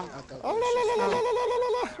 I thought there was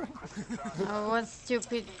I was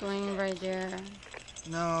stupid going right there.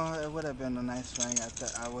 No, it would have been a nice fight.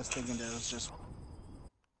 I was thinking there was just.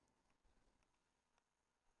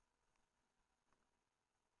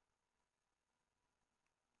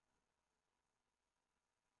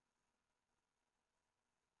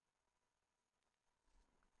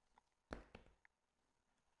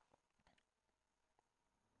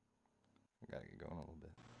 Gotta get going a little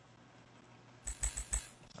bit.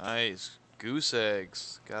 Nice. Goose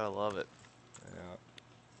eggs. Gotta love it. Yeah.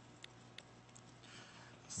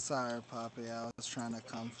 Sorry, Poppy. I was trying to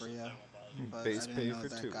come for you, but Base I pay didn't know for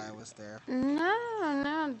that two. guy was there.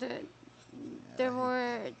 No. There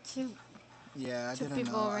were two Yeah, I didn't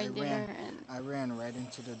people know. right there. And I ran right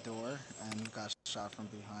into the door and got shot from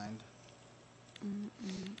behind.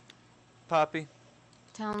 Poppy,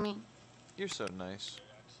 tell me. you're so nice.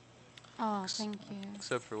 Oh, thank you.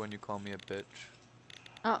 Except for when you call me a bitch.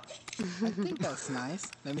 Oh. I think that's nice.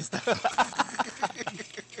 Let me stop. Just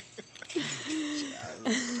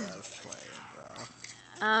playing, bro.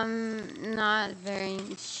 I'm not very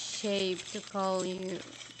in shape to call you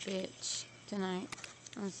bitch tonight.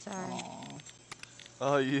 I'm sorry.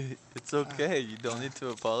 Oh, it's okay. You don't need to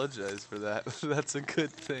apologize for that. That's a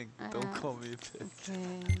good thing. Don't call me a bitch.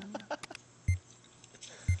 Okay.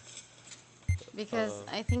 Because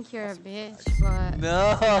I think you're a bitch, but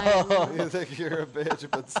No! You think you're a bitch,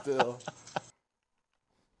 but still.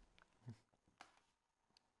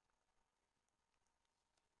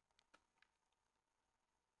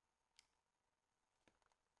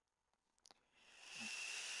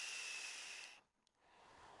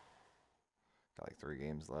 Got like 3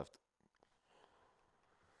 games left.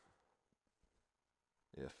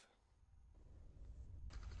 If.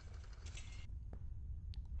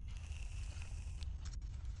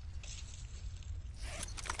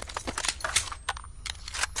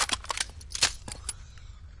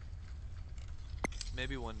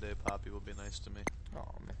 Maybe one day Poppy will be nice to me. Oh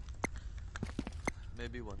man.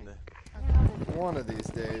 Maybe one day. One of these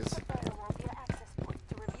days.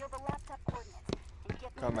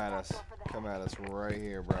 Come at us. Come at us right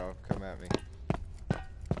here, bro. Come at me.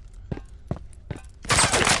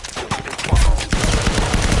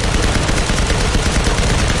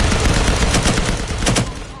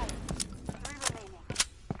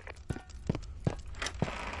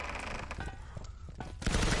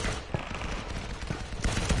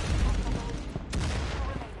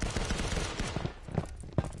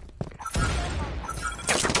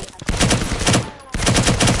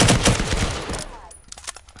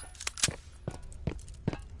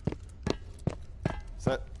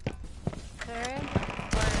 third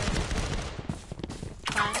or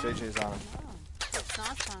fun? JJ's on him. No, it's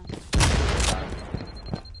not fun.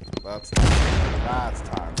 That's time. That's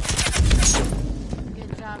time.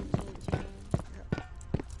 Good job, JJ.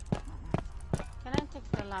 Can I take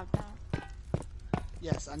the laptop?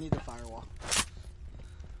 Yes, I need the firewall.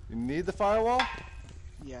 You need the firewall?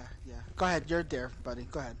 Yeah. Go ahead, you're there, buddy.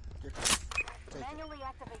 Go ahead. You're close. Take it. Manually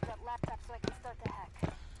activate that laptop so I can start the hack.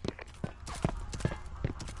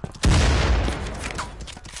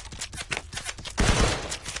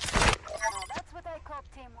 Now that's what I call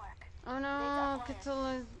teamwork. Oh no,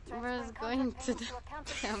 Cthulhu was going to the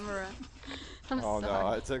camera. I'm Oh sorry.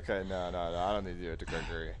 no, it's okay. No, I don't need to do it to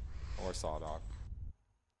Gregory or Sawdog.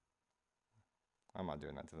 I'm not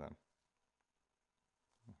doing that to them.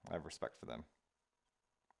 I have respect for them.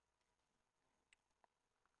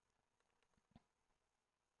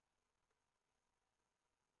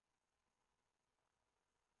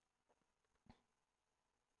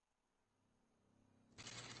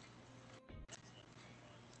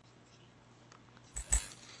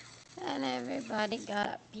 And everybody got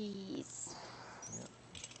a piece.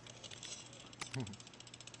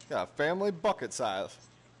 Yeah, family bucket size.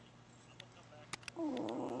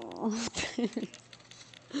 Oh.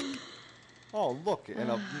 Oh, look, and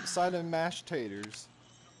a side of mashed taters.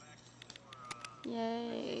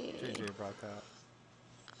 Yay. JJ brought that.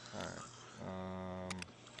 Alright.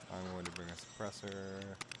 I'm going to bring a suppressor.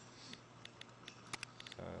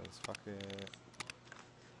 Because fuck it.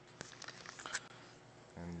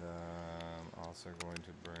 And I'm also going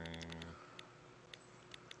to bring...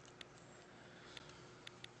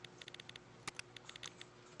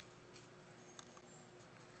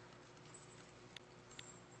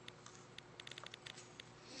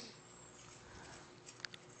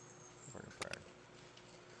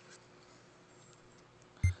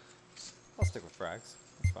 I'll stick with frags.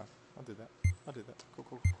 That's fine. I'll do that.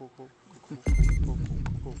 Cool.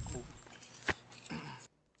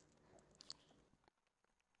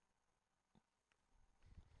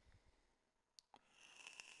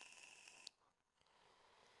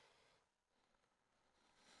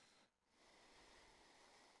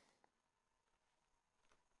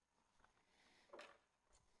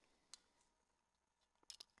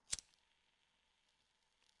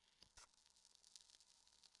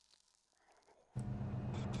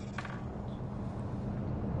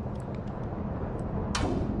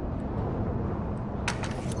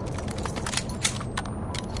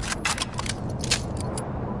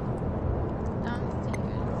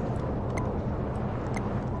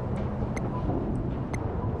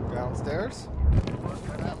 Downstairs?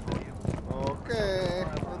 Okay,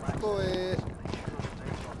 let's do it.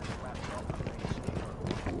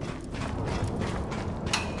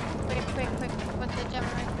 Quick. Put the gem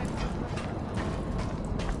right quick.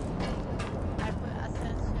 I put a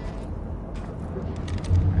sensor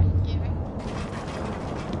right here.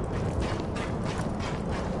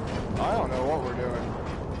 I don't know what we're doing.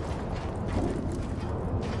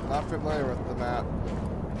 Not familiar with the map.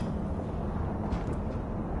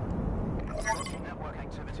 Network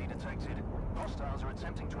activity detected. Hostiles are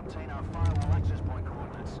attempting to obtain our firewall access point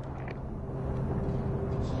coordinates.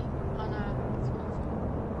 Oh no,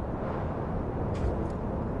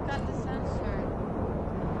 got the sensor.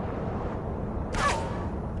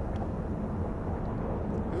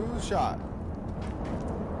 Who's shot?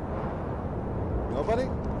 Nobody?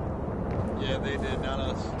 Yeah, they did, not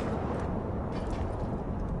us.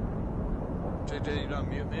 JJ, you don't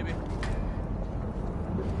mute, maybe?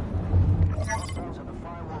 Hostiles at the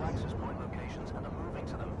firewall access point locations and are moving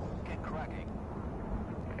to them. Get cracking.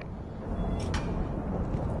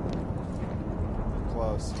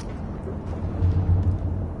 Close. I'm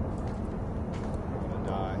gonna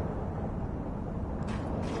die.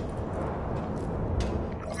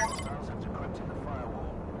 Hostiles have decrypted the firewall.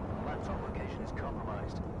 The laptop location is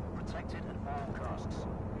compromised. Protected at all costs.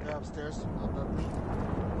 You're upstairs, above me.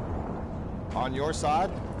 On your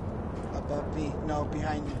side? Above me. No,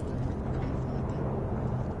 behind you.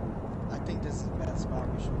 I think this is a bad spot.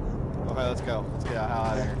 We should go. Okay, let's go. Let's get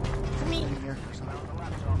out of here. Come in. In here or something. Found the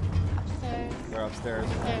laptop. Upstairs. They're upstairs.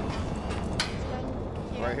 Here.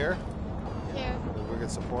 Right here? Here. We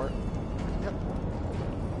get support. Yep.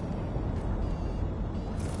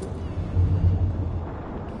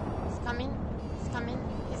 He's coming.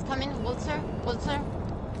 Walter.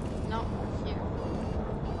 No, here.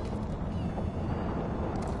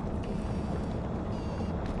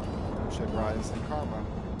 Should rise in karma.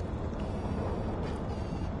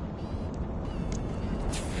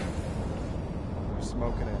 They're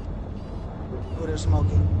smoking it. Oh, they're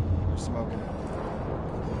smoking. They're smoking it.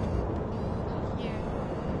 Here.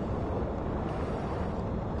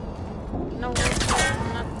 No,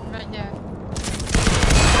 not right there.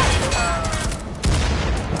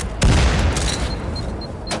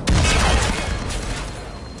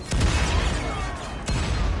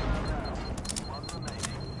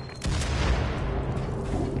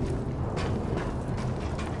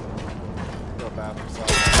 Feel bad for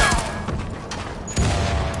myself.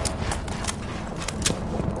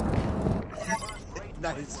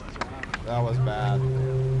 Nice. That was bad.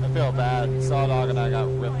 I feel bad. Sawdog and I got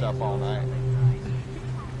ripped up all night.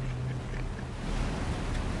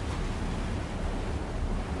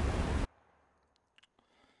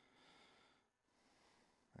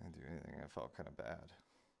 I didn't do anything. I felt kind of bad.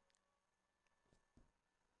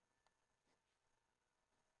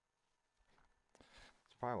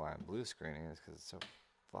 That's probably why I'm blue screening is because it's so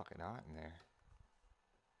fucking hot in there.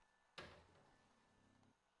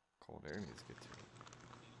 Cold air needs to get to it.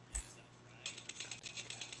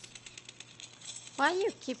 Why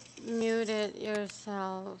you keep muted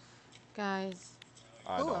yourself, guys?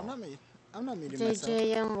 Oh, I'm not muting myself.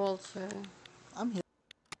 JJ and Walter. I'm here.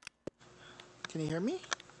 Can you hear me?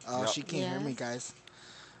 Oh, Yep. she can't hear me, guys.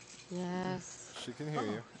 Yes. She can hear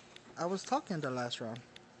you. I was talking the last round.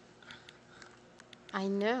 I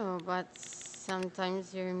know, but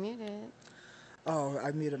sometimes you're muted. Oh,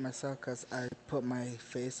 I muted myself because I put my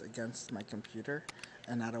face against my computer,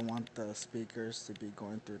 and I don't want the speakers to be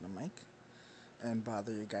going through the mic and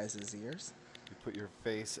bother you guys' ears. You put your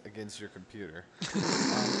face against your computer.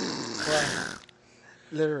 Well,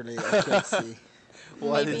 literally, I can't see.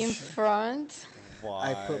 Maybe in front.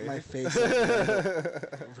 Why? I put my face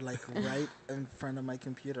like right in front of my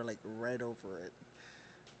computer, like right over it.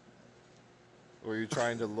 Were you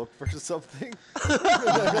trying to look for something? I'm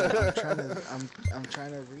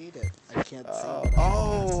trying to read it. I can't see.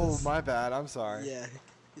 Oh, my bad. I'm sorry. Yeah.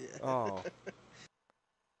 Oh.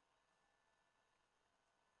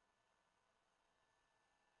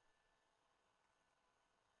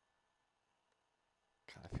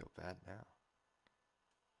 Kind of feel bad now.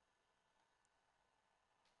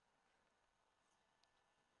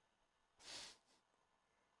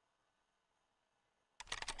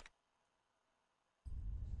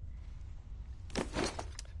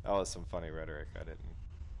 That was some funny rhetoric. I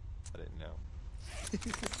didn't know.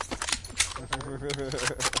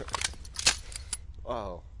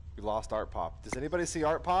 Oh, we lost Art Pop. Does anybody see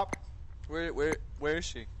Art Pop? Where is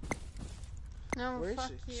she? No, Where is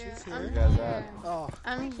fuck she? you. She's here. I'm Where you guys here. at? Oh,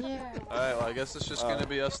 I'm here. Alright, well I guess it's just gonna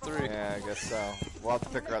be us three. Yeah, I guess so. We'll have to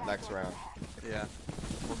pick her up next round. Yeah.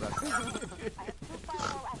 We'll back.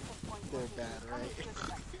 they're bad, right?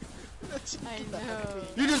 I know.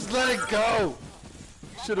 You just let it go!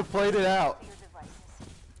 Should have played it out.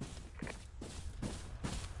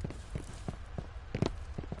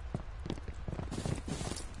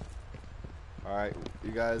 Alright,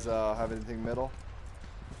 you guys have anything middle?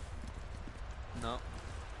 No.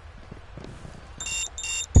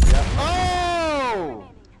 Yep. Oh!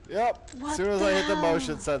 Yep. As soon as I hit the hell?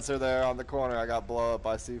 motion sensor there on the corner, I got blown up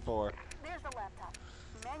by C4. There's the laptop.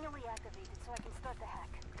 Manually activated so I can start the hack.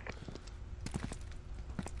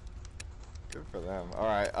 Good for them.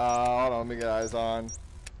 Alright, hold on, let me get eyes on.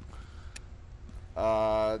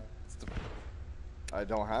 I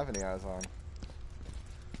don't have any eyes on.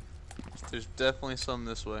 There's definitely some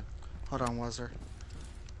this way. Hold on, Wazzer.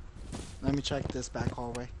 Let me check this back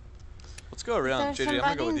hallway. Let's go around, There's JJ.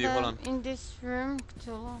 I'm gonna go with somebody you. Hold on. in this room,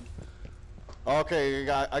 Cthulhu. Okay,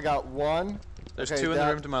 I got one. There's Okay, two in the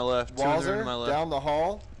room to my left. Two in the room to my Walzer, left. down the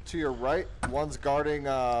hall to your right. One's guarding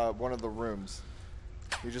one of the rooms.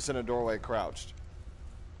 He's just in a doorway, crouched.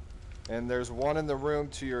 And there's one in the room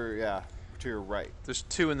to your right. There's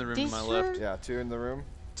two in the room to This my left. room? Yeah, two in the room.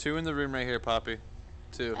 Two in the room right here, Poppy.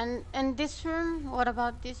 Two. And this room? What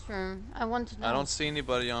about this room? I want to know. I don't see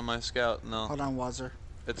anybody on my scout. No. Hold on, Wazzer.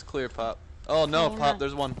 It's clear, Pop. Oh no, Okay, Pop. no.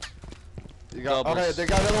 There's one. You got, Doubles. okay, they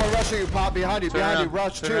got another one rushing you. Pop behind you, Turn behind around. you.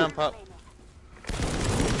 Rush Turn two. around, Pop.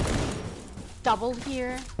 Double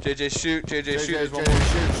here. JJ, shoot. JJ, shoot. There's one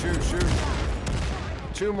JJ, more. shoot.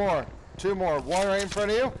 Two more. Two more. One right in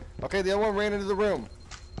front of you. Okay, the other one ran into the room.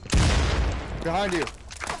 Behind you.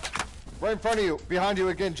 Right in front of you. Behind you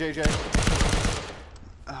again, JJ.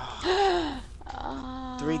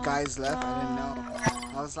 3 guys left. I didn't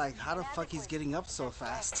know. I was like, how the fuck he's getting up so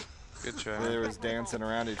fast? Good try. They was dancing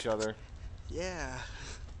around each other. Yeah.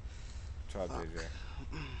 Good job, JJ.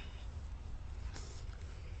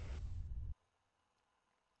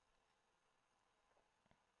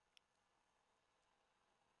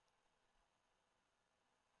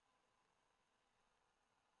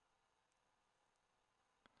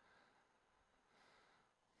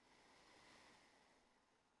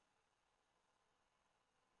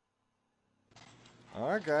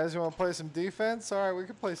 Alright, guys, you want to play some defense? Alright, we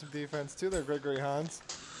can play some defense too there, Gregory Hines.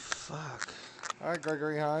 Fuck. Alright,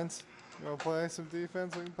 Gregory Hines. You want to play some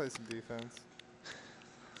defense? We can play some defense.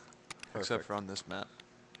 Except for on this map.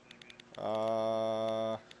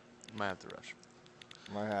 Might have to rush.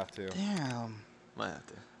 Might have to. Damn. Might have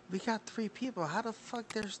to. We got 3 people. How the fuck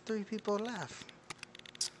there's 3 people left?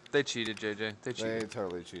 They cheated, JJ. They They cheated.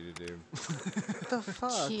 totally cheated, dude. What the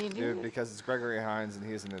fuck? Dude, because it's Gregory Hines and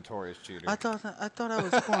he's a notorious cheater. I thought I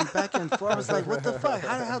was going back and forth. I was like, what the fuck?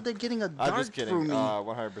 How the hell they getting a dart I'm just kidding. through me?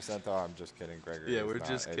 100% though, I'm just kidding. Gregory Yeah, is we're not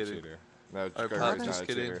just a kidding. cheater. No, Our Gregory's partner's not just a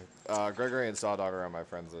kidding. cheater. Gregory and Sawdog are on my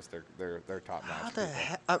friends list. They're top notch. How the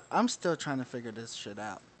heck? I'm still trying to figure this shit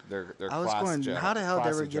out. They're I was going, how the hell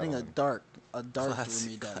they were getting a dart through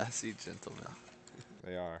me? Classy gentlemen.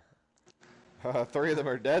 They are. 3 of them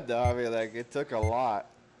are dead though. I mean, like it took a lot.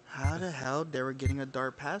 How the hell they were getting a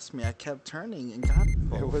dart past me? I kept turning and got.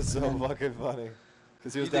 It was so fucking funny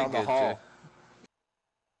because he was You did down the good, hall. Jay.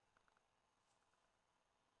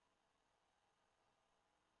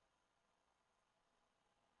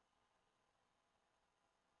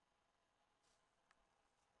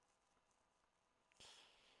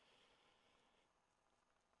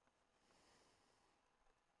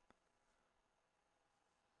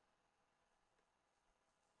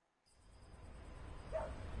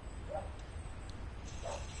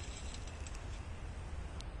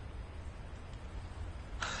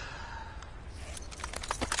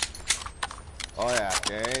 Oh yeah,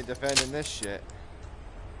 they ain't defending this shit.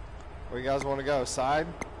 Where you guys want to go? Side?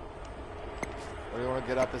 Or do you want to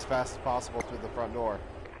get up as fast as possible through the front door?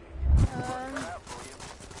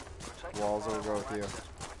 Walls will go with you.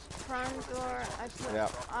 Front door. I put. Yeah.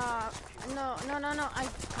 No.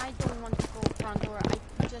 I don't want to go front door.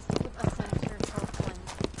 I just put a sensor for flank.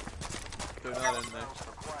 They're not in there.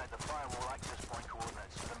 Acquired the firewall access point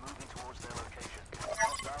coordinates. They're moving towards their location.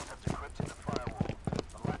 Hostiles have decrypted the firewall.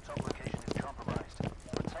 The laptop location is compromised.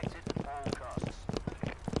 Protect it at all costs.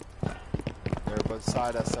 They're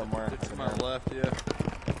beside us somewhere. They're to my left, yeah.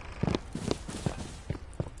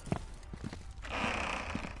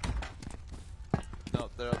 No,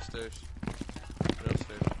 they're upstairs. They're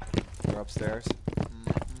upstairs. They're upstairs.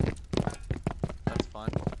 That's fine.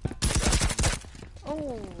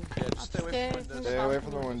 Oh. Yeah, just stay away from the Upstairs windows. Stay away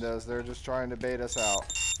from the windows. They're just trying to bait us out.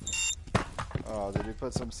 Oh, did you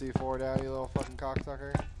put some C4 down, you little fucking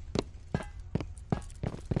cocksucker?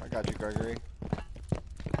 I got you, Gregory.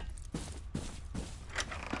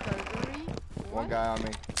 Burglary? One guy on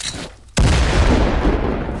me.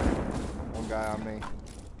 One guy on me.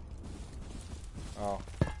 Oh,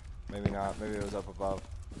 maybe not. Maybe it was up above.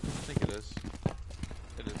 I think it is.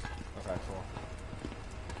 It is. Okay, cool.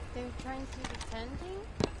 They're trying to defending?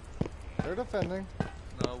 They're defending.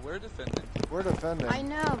 No, we're defending. We're defending. I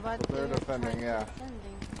know, but They're defending, trying to yeah.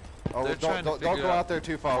 defending. Oh, They're trying don't to go figure out out- there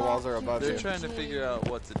too far. Walls are above They're you. trying to figure out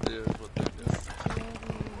what to do is what they're doing.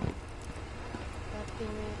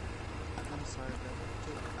 I'm sorry, but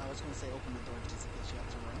I was gonna say open the door just in case you have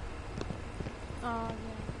to run. Oh,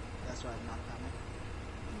 yeah. That's why I'm not coming.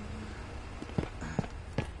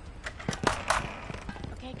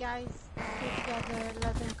 Okay, guys, stay together.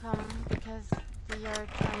 Let them come because they are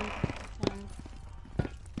trying to defend.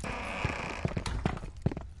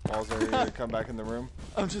 Walls are here to come back in the room.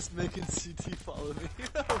 I'm just making CT follow me.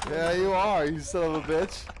 Yeah, you are, you son of a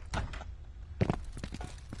bitch.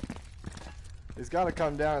 He's got to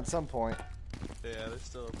come down at some point. Yeah, they're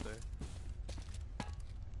still up there.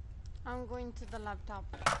 I'm going to the laptop.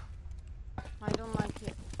 I don't like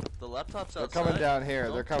it. The laptop's They're outside. coming down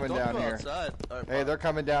here. They're coming Don't down go here. Outside. All right, Hey, they're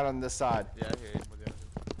coming down on this side. Yeah, I hear you.